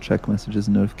to check messages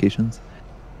and notifications.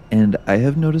 And I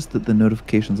have noticed that the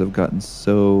notifications have gotten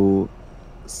so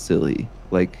silly.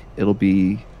 Like, it'll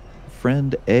be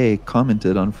friend A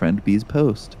commented on friend B's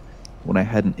post when I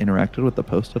hadn't interacted with the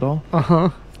post at all.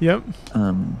 Yep.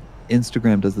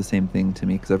 Instagram does the same thing to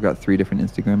me because I've got 3 different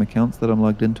Instagram accounts that I'm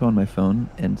logged into on my phone,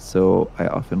 and so I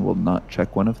often will not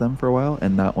check one of them for a while,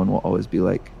 and that one will always be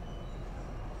like,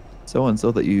 so and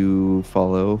so that you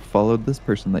followed this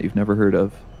person that you've never heard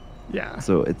of. Yeah.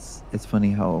 So it's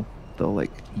funny how they'll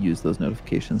like use those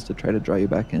notifications to try to draw you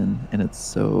back in, and it's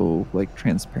so like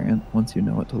transparent once you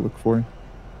know what to look for.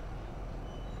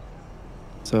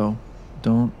 So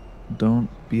don't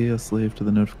be a slave to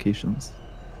the notifications.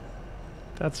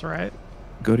 That's right.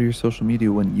 Go to your social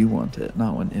media when you want it,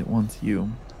 not when it wants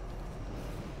you.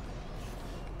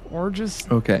 Or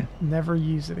just Okay. never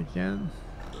use it again.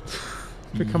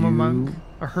 Become a monk,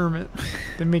 a hermit,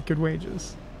 then make good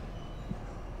wages.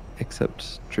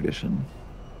 Accept tradition.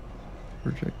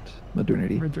 Reject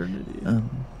modernity. Modernity.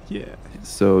 Yeah.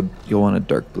 So you'll want a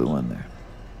dark blue one there,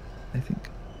 I think.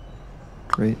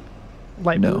 Right?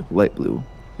 Light blue. No, light blue.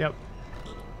 Yep.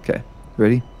 Okay.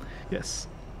 Ready? Yes.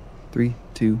 3,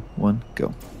 2, 1,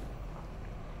 go.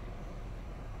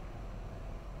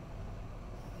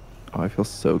 Oh, I feel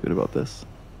so good about this.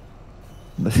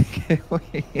 That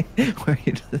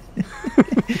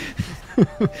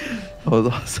was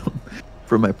awesome.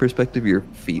 From my perspective, your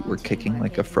feet were kicking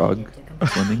like a frog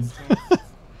swimming.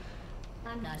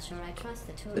 I'm not sure I trust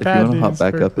the two If of you Bad want to hop news,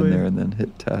 back up in Berkeley. there and then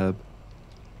hit tab.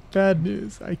 Bad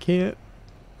news. I can't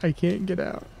get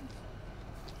out.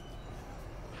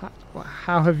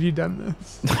 How have you done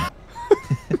this?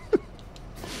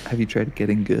 Have you tried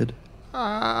getting good?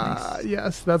 Nice.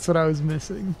 Yes, that's what I was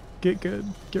missing. Get good.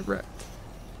 Get wrecked.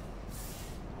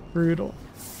 Brutal.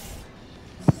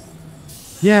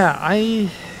 Yeah, I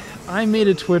made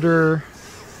a Twitter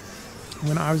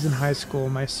when I was in high school,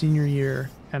 my senior year,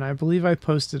 and I believe I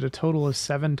posted a total of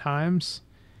 7 times,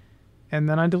 and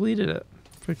then I deleted it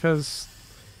because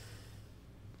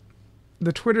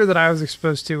the Twitter that I was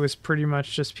exposed to was pretty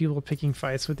much just people picking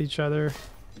fights with each other,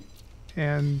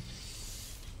 and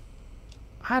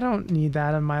I don't need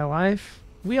that in my life.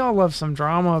 We all love some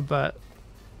drama, but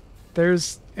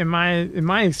there's in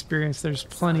my experience, there's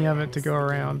plenty of it to go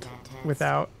around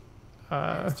without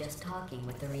I was just talking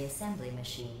with the reassembly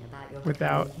machine about your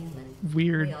without becoming human.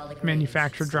 weird We all agree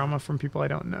manufactured it's drama from people I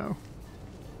don't know.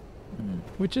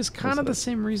 Which is kind What's of the that?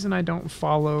 same reason I don't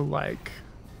follow like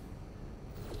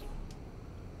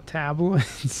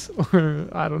tabloids or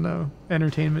I don't know,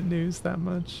 entertainment news that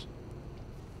much.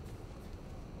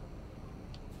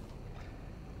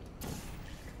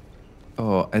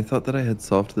 Oh, I thought that I had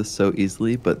solved this so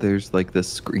easily, but there's like this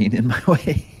screen in my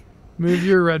way. Move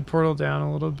your red portal down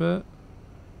a little bit.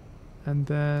 And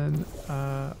then,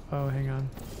 oh, hang on.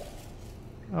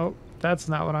 Oh, that's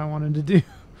not what I wanted to do.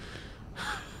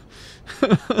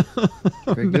 Here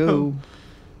I go.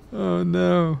 Oh,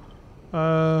 no.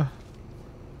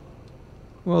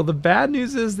 Well, the bad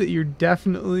news is that you're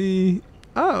definitely,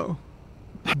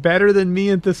 better than me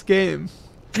at this game.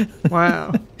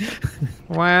 Wow.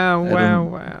 Wow.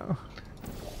 I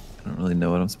don't really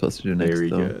know what I'm supposed to do next, Very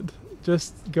though. good.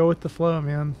 Just go with the flow,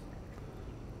 man.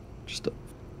 Just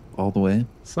all the way.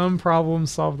 Some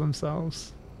problems solve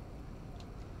themselves.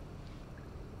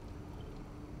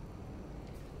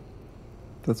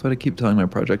 That's what I keep telling my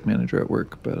project manager at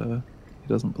work, but he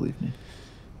doesn't believe me.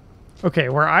 Okay,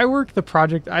 where I work, the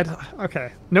project...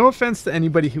 Okay, no offense to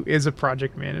anybody who is a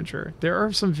project manager. There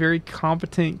are some very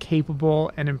competent,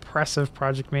 capable, and impressive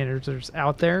project managers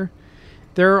out there.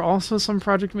 There are also some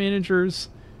project managers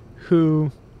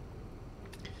who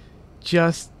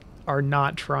just are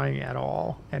not trying at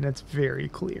all, and it's very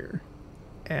clear.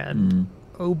 And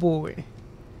oh boy.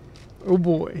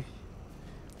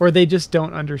 Or they just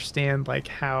don't understand like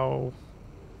how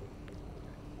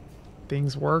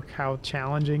things work, how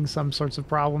challenging some sorts of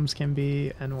problems can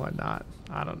be, and whatnot.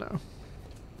 I don't know.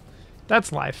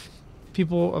 That's life.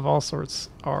 People of all sorts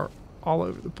are all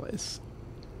over the place.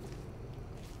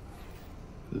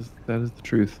 That is the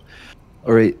truth.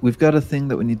 All right, we've got a thing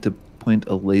that we need to point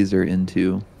a laser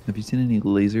into. Have you seen any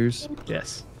lasers?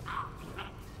 Yes.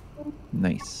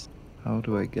 Nice. How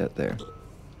do I get there?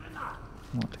 I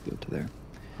want to go to there.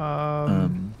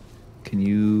 Can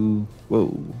you...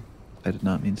 Whoa. I did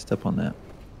not mean to step on that.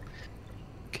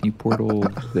 Can you portal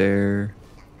there?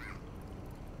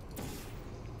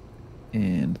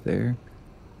 And there?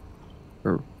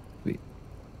 Or, wait.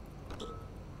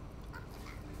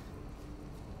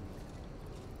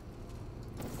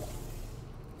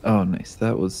 Oh, nice.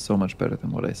 That was so much better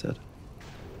than what I said.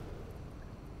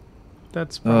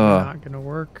 That's probably not going to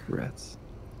work. Rats.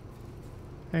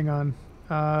 Hang on.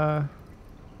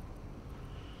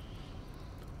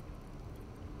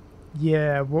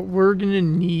 Yeah, what we're going to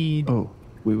need... Oh,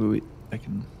 wait. I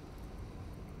can...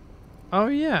 Oh,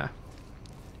 yeah.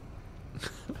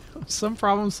 Some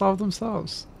problems solve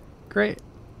themselves. Great.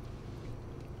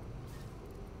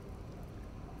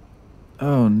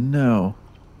 Oh, no.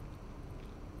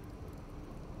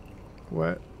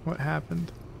 What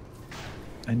happened?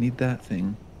 I need that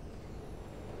thing.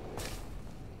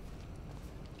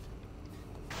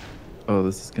 Oh,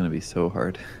 this is going to be so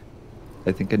hard.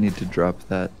 I think I need to drop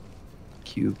that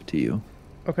cube to you.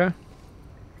 Okay.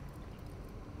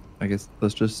 I guess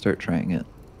let's just start trying it.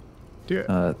 Do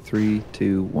it. 3,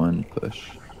 2, 1, push.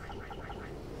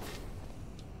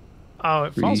 Oh,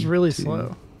 it 3, falls really 2,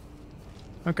 slow.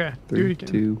 Okay, 3, do it again.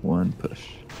 2, 1, push.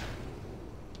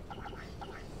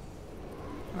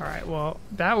 Alright, well,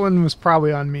 that one was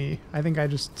probably on me. I think I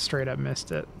just straight up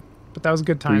missed it. But that was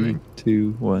good timing. 3,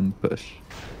 2, 1, push.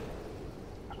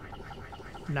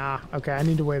 Nah, okay, I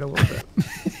need to wait a little bit.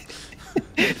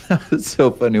 That was so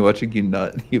funny watching you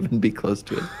not even be close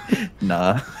to it.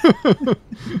 Nah.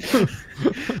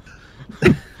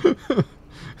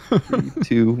 3,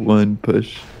 2, 1,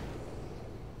 push.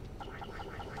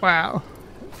 Wow.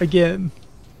 Again.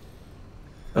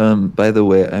 By the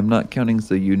way, I'm not counting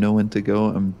so you know when to go.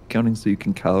 I'm counting so you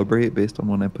can calibrate based on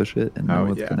when I push it and know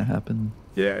what's gonna happen.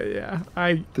 Yeah.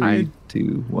 3,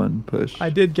 2, 1, push. I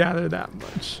did gather that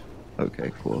much.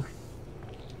 Okay, cool.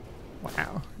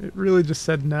 Wow. It really just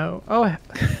said no. Oh,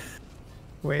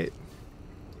 wait.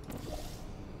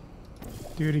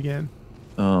 Do it again.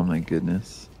 Oh my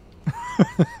goodness.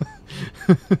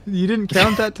 You didn't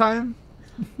count that time?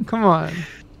 Come on.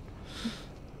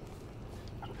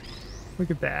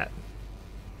 Look at that.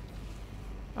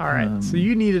 Alright, so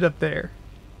you need it up there.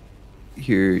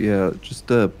 Here, yeah, just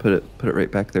put it right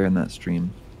back there in that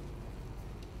stream.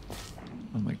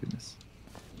 Oh my goodness.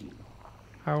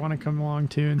 I want to come along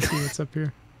too and see what's up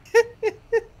here.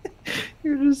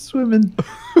 You're just swimming.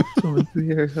 Swimming through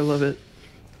the air. I love it.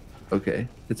 Okay.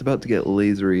 It's about to get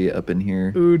lasery up in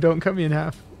here. Ooh, don't cut me in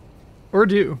half. Or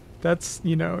do. That's,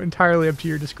 entirely up to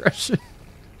your discretion.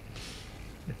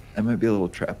 I might be a little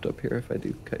trapped up here if I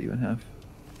do cut you in half.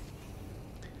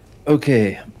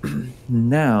 Okay.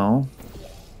 Now.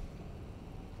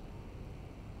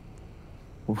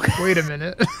 Wait a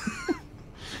minute.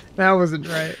 That wasn't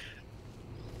right.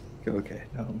 Okay,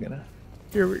 now I'm gonna.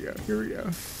 Here we go.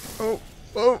 Oh.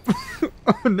 Oh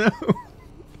no.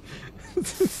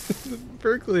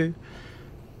 Berkeley,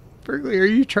 are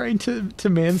you trying to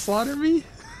manslaughter me?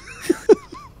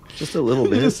 Just a little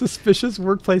bit. A suspicious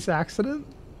workplace accident?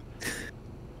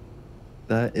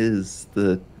 That is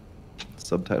the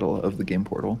subtitle of the game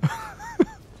portal.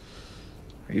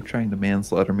 Are you trying to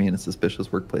manslaughter me in a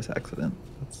suspicious workplace accident?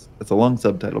 It's a long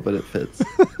subtitle, but it fits.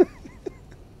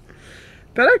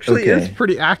 That actually is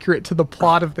pretty accurate to the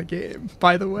plot of the game,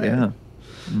 by the way. Yeah.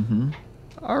 Mm-hmm.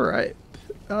 All right.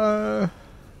 All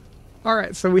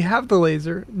right, so we have the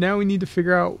laser. Now we need to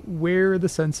figure out where the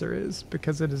sensor is,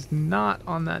 because it is not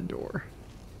on that door.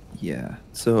 Yeah.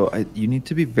 So you need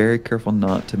to be very careful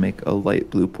not to make a light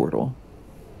blue portal.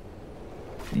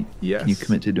 Yes. Can you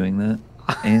commit to doing that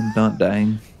and not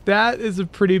dying? That is a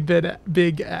pretty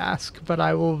big ask, but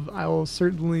I will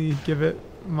certainly give it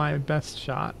my best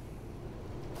shot.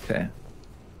 Okay.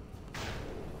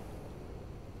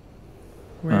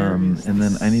 Where is and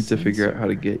then I need to the figure out sensor? how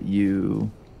to get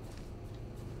you.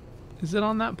 Is it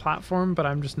on that platform, but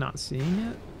I'm just not seeing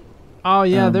it? Oh,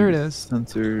 yeah, there it is.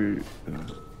 Sensor.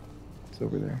 It's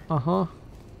over there. Uh-huh.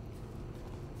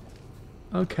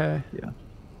 Okay. Yeah.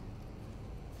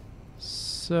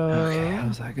 So... Okay,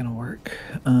 how's that gonna work?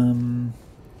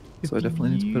 So I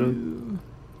definitely need to put a...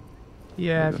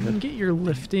 Yeah, Go if you can ahead. get your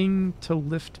lifting to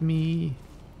lift me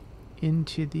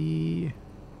into the...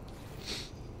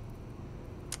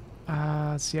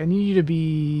 See, I need you to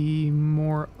be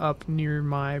more up near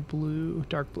my blue,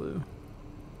 dark blue.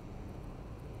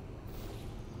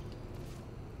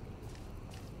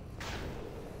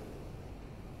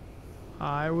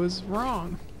 I was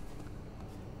wrong.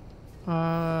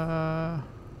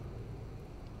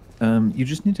 You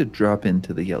just need to drop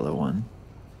into the yellow one.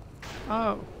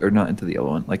 Oh. Or not into the yellow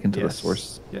one, like into the Yes.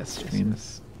 source Yes, yes, stream.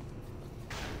 yes.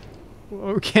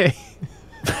 Okay.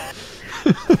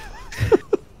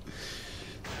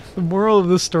 The moral of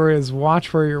this story is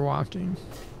watch where you're walking.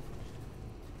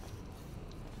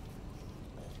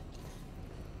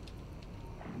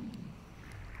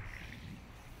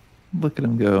 Look at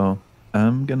him go.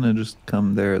 I'm gonna just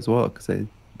come there as well because I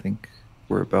think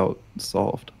we're about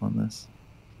solved on this.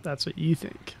 That's what you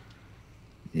think.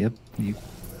 Yep.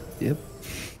 Yep.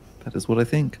 That is what I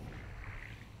think.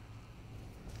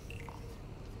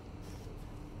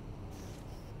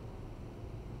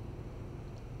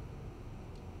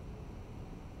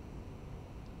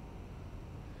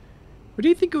 What do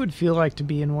you think it would feel like to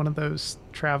be in one of those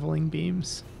traveling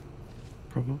beams?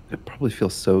 It probably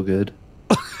feels so good.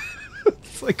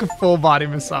 It's like a full body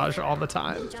massage all the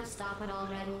time. Just stop it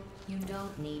already. You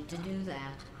don't need to do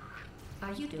that.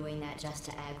 Are you doing that just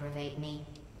to aggravate me?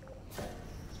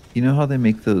 You know how they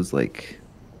make those like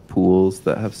pools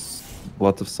that have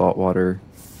lots of salt water,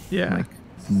 Yeah. like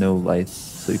no lights,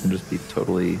 so you can just be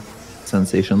totally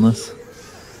sensationless,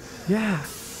 Yeah.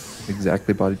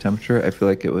 exactly body temperature? I feel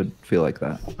like it would feel like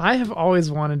that. I have always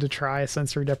wanted to try a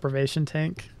sensory deprivation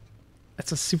tank.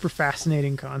 It's a super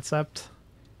fascinating concept,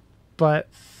 but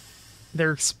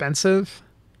they're expensive,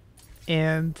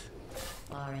 and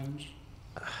Orange.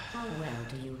 How well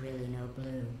do you really know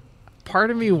blue? part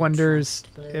of me wonders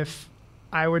if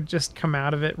I would just come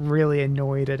out of it really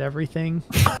annoyed at everything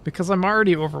because I'm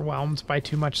already overwhelmed by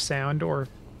too much sound or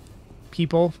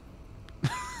people.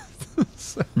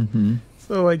 so, Mm-hmm.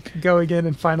 so like going in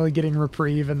and finally getting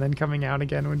reprieve and then coming out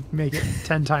again would make it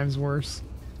 10 times worse.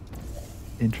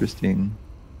 Interesting.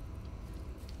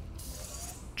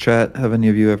 Chat, have any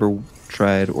of you ever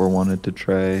tried or wanted to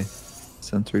try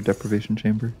sensory deprivation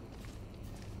chamber?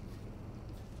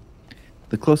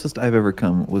 The closest I've ever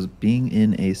come was being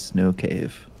in a snow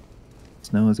cave.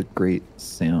 Snow is a great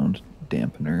sound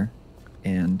dampener,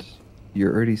 and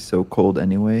you're already so cold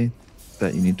anyway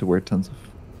that you need to wear tons of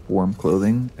warm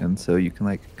clothing, and so you can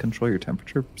like control your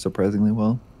temperature surprisingly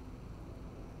well.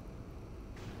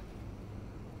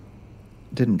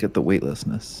 Didn't get the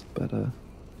weightlessness, but other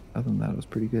than that, it was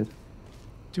pretty good.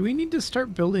 Do we need to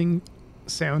start building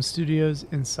sound studios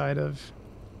inside of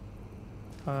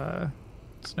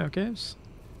snow caves?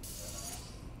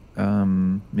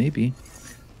 Maybe.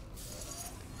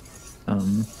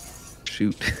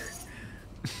 Shoot.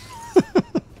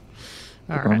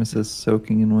 All The promise says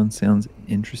soaking in one sounds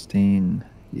interesting.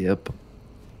 Yep.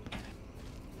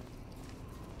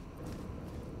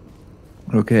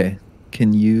 Okay.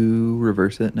 Can you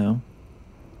reverse it now?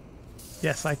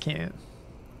 Yes, I can.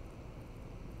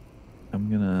 I'm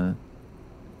gonna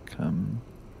come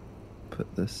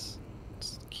put this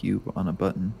cube on a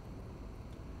button.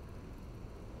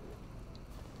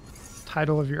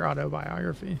 Title of your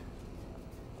autobiography.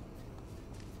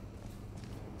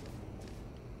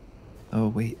 Oh,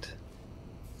 wait.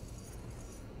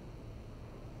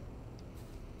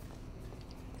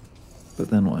 But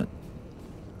then what?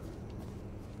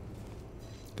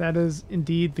 That is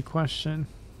indeed the question.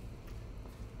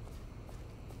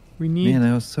 We need Man,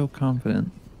 I was so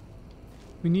confident.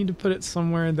 we need to put it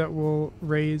somewhere that will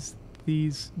raise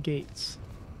these gates.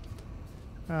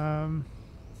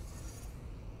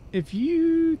 If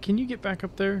you can you get back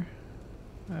up there?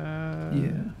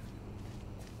 Yeah.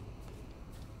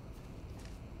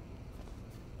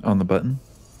 On the button?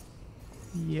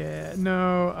 Yeah.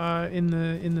 No. In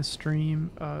the stream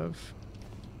of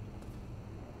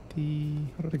the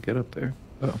How did I get up there?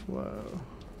 Oh. flow.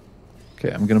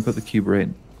 Okay, I'm gonna put the cube right.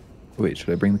 Wait, should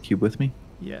I bring the cube with me?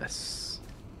 Yes.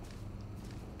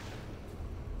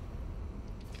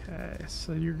 Okay,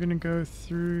 so you're gonna go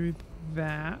through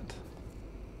that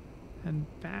and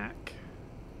back.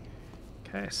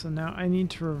 Okay, so now I need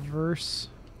to reverse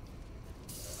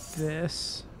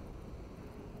this.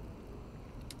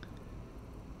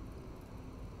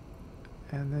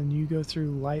 And then you go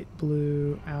through light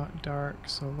blue, out dark,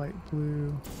 so light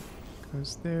blue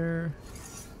goes there.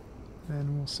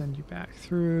 Then we'll send you back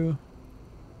through.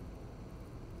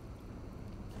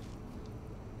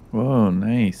 Whoa,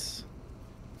 nice.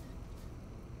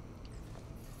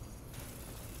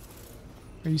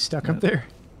 Are you stuck Yeah. up there?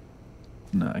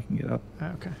 No, I can get up.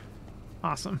 Okay.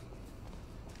 Awesome.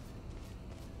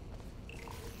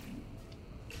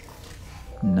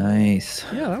 Nice.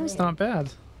 Yeah, that was not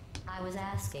bad. I was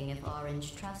asking if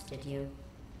Orange trusted you.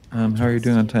 How are you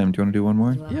doing on time? Do you want to do one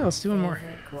more? You are Yeah, my let's do one more.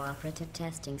 favorite cooperative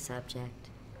testing subject.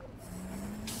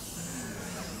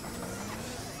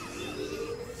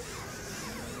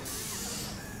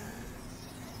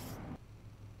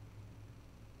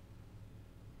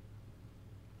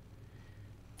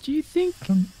 Do you think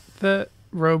that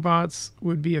robots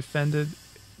would be offended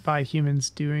by humans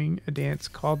doing a dance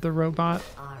called the robot?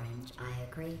 Orange, I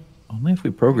agree. Only if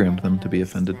we programmed I never them to be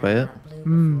noticed offended that by it. about Blue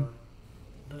Mm. before.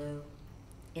 Blue,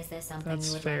 is there something That's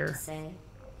you would fair. like to say?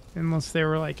 Unless they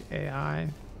were like AI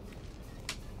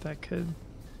that could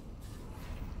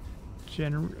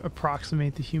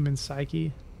approximate the human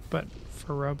psyche, but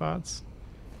for robots.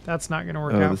 That's not going to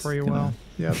work Oh, out this for is you gonna- well.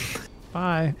 Yep.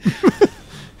 Bye.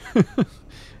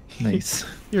 Nice.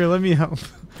 Here, let me help.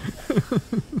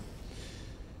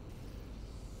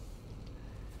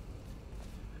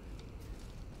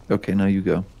 Okay, now you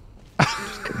go.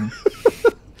 Just kidding.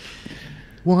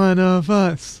 One of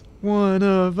us. One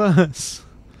of us.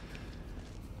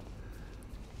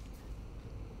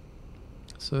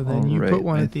 So then you put Alright,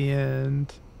 one at the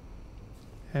end.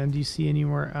 And do you see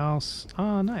anywhere else?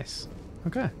 Oh, nice.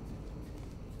 Okay.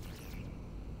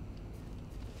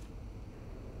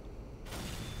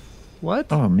 What?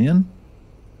 Oh man.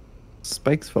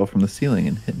 Spikes fell from the ceiling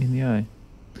and hit me in the eye.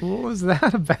 What was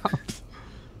that about?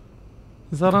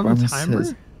 Is that on the Performance timer?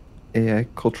 says AI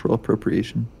cultural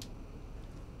appropriation.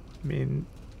 I mean,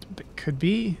 it could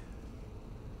be.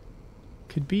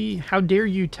 Could be. How dare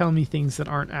you tell me things that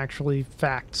aren't actually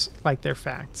facts like they're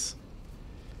facts?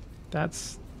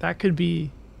 That could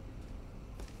be.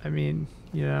 I mean,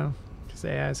 you know, because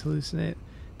AIs hallucinate.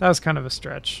 That was kind of a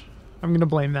stretch. I'm going to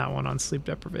blame that one on sleep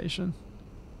deprivation.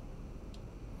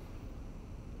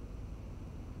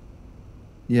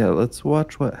 Yeah, let's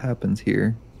watch what happens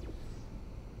here.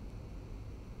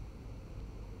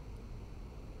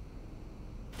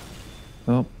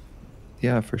 Oh,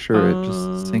 yeah, for sure. It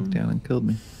just sank down and killed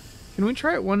me. Can we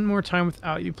try it one more time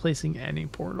without you placing any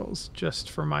portals, just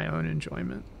for my own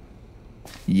enjoyment?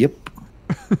 Yep.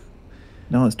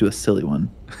 Now let's do a silly one.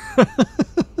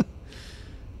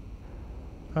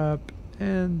 Up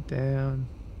and down.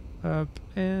 Up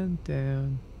and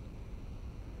down.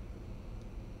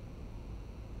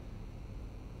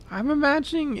 I'm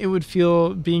imagining it would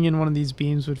feel, being in one of these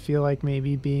beams would feel like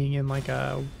maybe being in like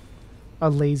a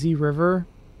lazy river,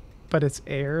 but it's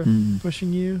air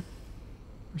pushing you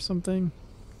or something.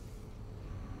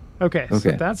 Okay, so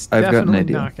Okay, that's I've got an definitely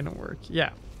idea. not going to work.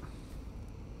 Yeah.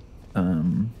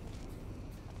 I'm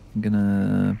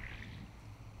gonna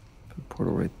put a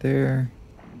portal right there.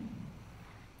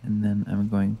 And then I'm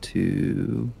going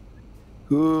to...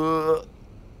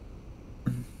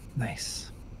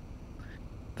 Nice.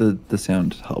 The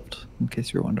sound helped, in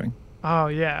case you're wondering. Oh,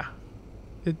 yeah.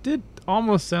 It did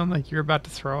almost sound like you're about to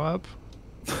throw up.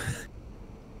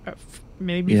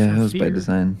 Maybe Yeah, from it was by fear.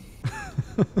 design.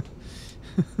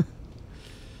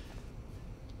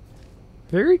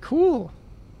 Very cool.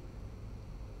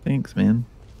 Thanks, man.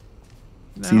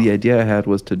 Now, See, the idea I had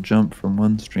was to jump from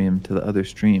one stream to the other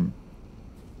stream.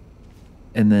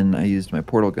 And then I used my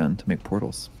portal gun to make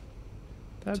portals.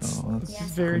 that's So that's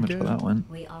Yes, very pretty much good. how that went.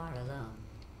 We are alone.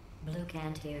 Blue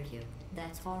can't hear you.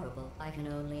 That's horrible. I can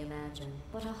only imagine.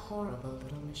 What a horrible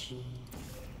little machine.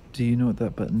 Do you know what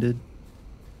that button did?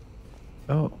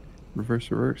 Oh,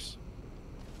 reverse, reverse.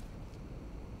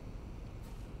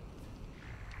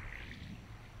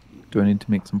 Do I need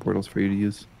to make some portals for you to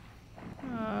use?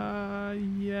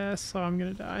 Yes, I'm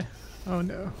gonna die. Oh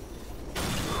no.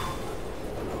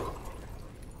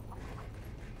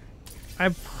 I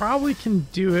probably can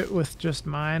do it with just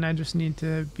mine. I just need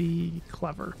to be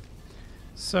clever.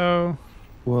 So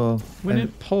Well, when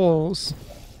it pulls,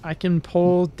 I can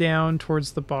pull down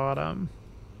towards the bottom.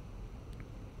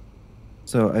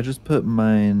 so I just put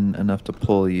mine enough to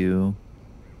pull you.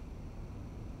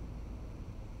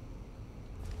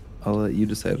 I'll let you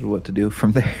decide what to do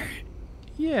from there.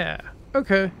 Yeah.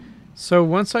 Okay. So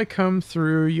once I come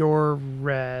through your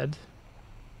red,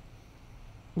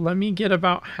 let me get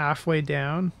about halfway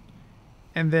down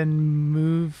and then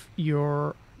move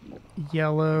your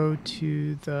yellow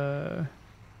to the...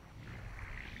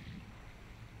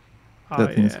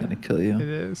 That thing's gonna kill you. It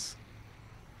is.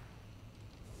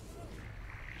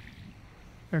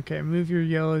 Okay, move your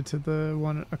yellow to the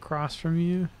one across from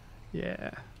you.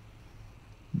 Yeah.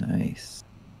 Nice.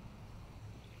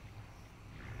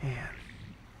 Man.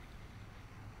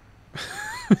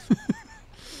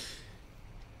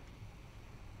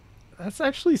 That's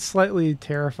actually slightly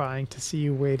terrifying to see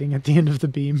you waiting at the end of the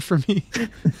beam for me.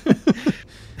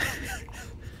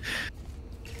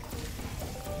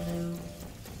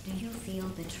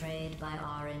 betrayed by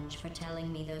Orange for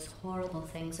telling me those horrible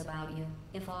things about you.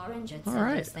 If Orange had All said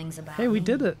right. those things about Hey, we me,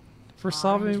 did it. Orange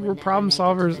would We're never problem make it to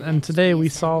solvers, the and next today we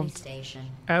reassembly solved station.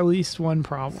 at least one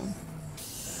problem.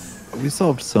 We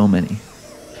solved so many.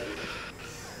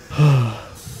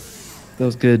 That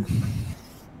was good.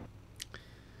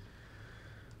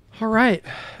 All right.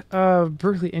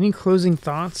 Berkeley, any closing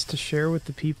thoughts to share with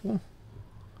the people?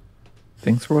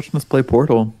 Thanks for watching us play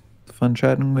Portal. Fun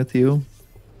chatting with you.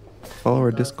 Follow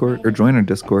our Discord or join our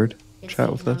Discord. It Chat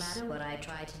seems with no us. matter what I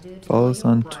try to do to Follow pull us you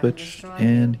on apart Twitch destroy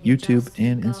and you YouTube just keep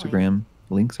and going. Instagram.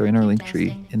 Links are in our Keep link tree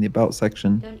testing. in the About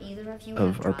section Don't either of you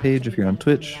of have our drive page to if be you're on better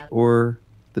than the Twitch other? or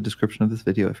the description of this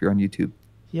video if you're on YouTube.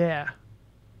 Yeah.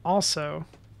 Also,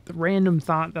 the random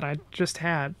thought that I just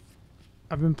had,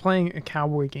 I've been playing a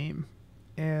cowboy game,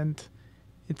 and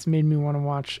it's made me want to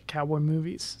watch cowboy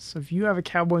movies. So if you have a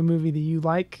cowboy movie that you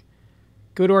like,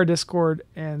 go to our Discord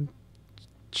and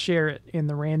share it in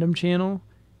the random channel,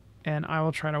 and I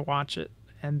will try to watch it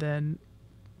and then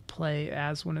play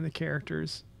as one of the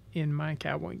characters in my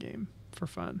cowboy game for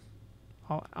fun.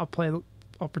 I'll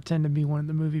pretend to be one of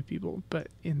the movie people, but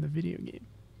in the video game.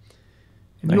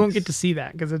 And you won't get Nice. to see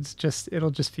that because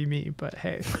it'll just be me. But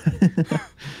hey,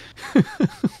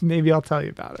 maybe I'll tell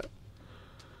you about it.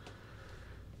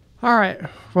 All right.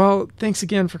 Well, thanks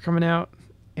again for coming out,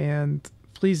 and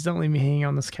please don't leave me hanging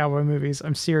on this cowboy movies.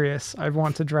 I'm serious. I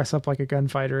want to dress up like a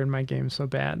gunfighter in my game so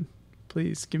bad.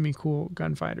 Please give me cool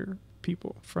gunfighter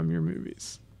people from your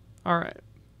movies. All right.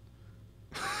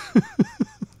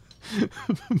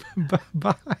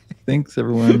 Bye. Thanks,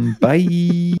 everyone.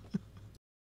 Bye.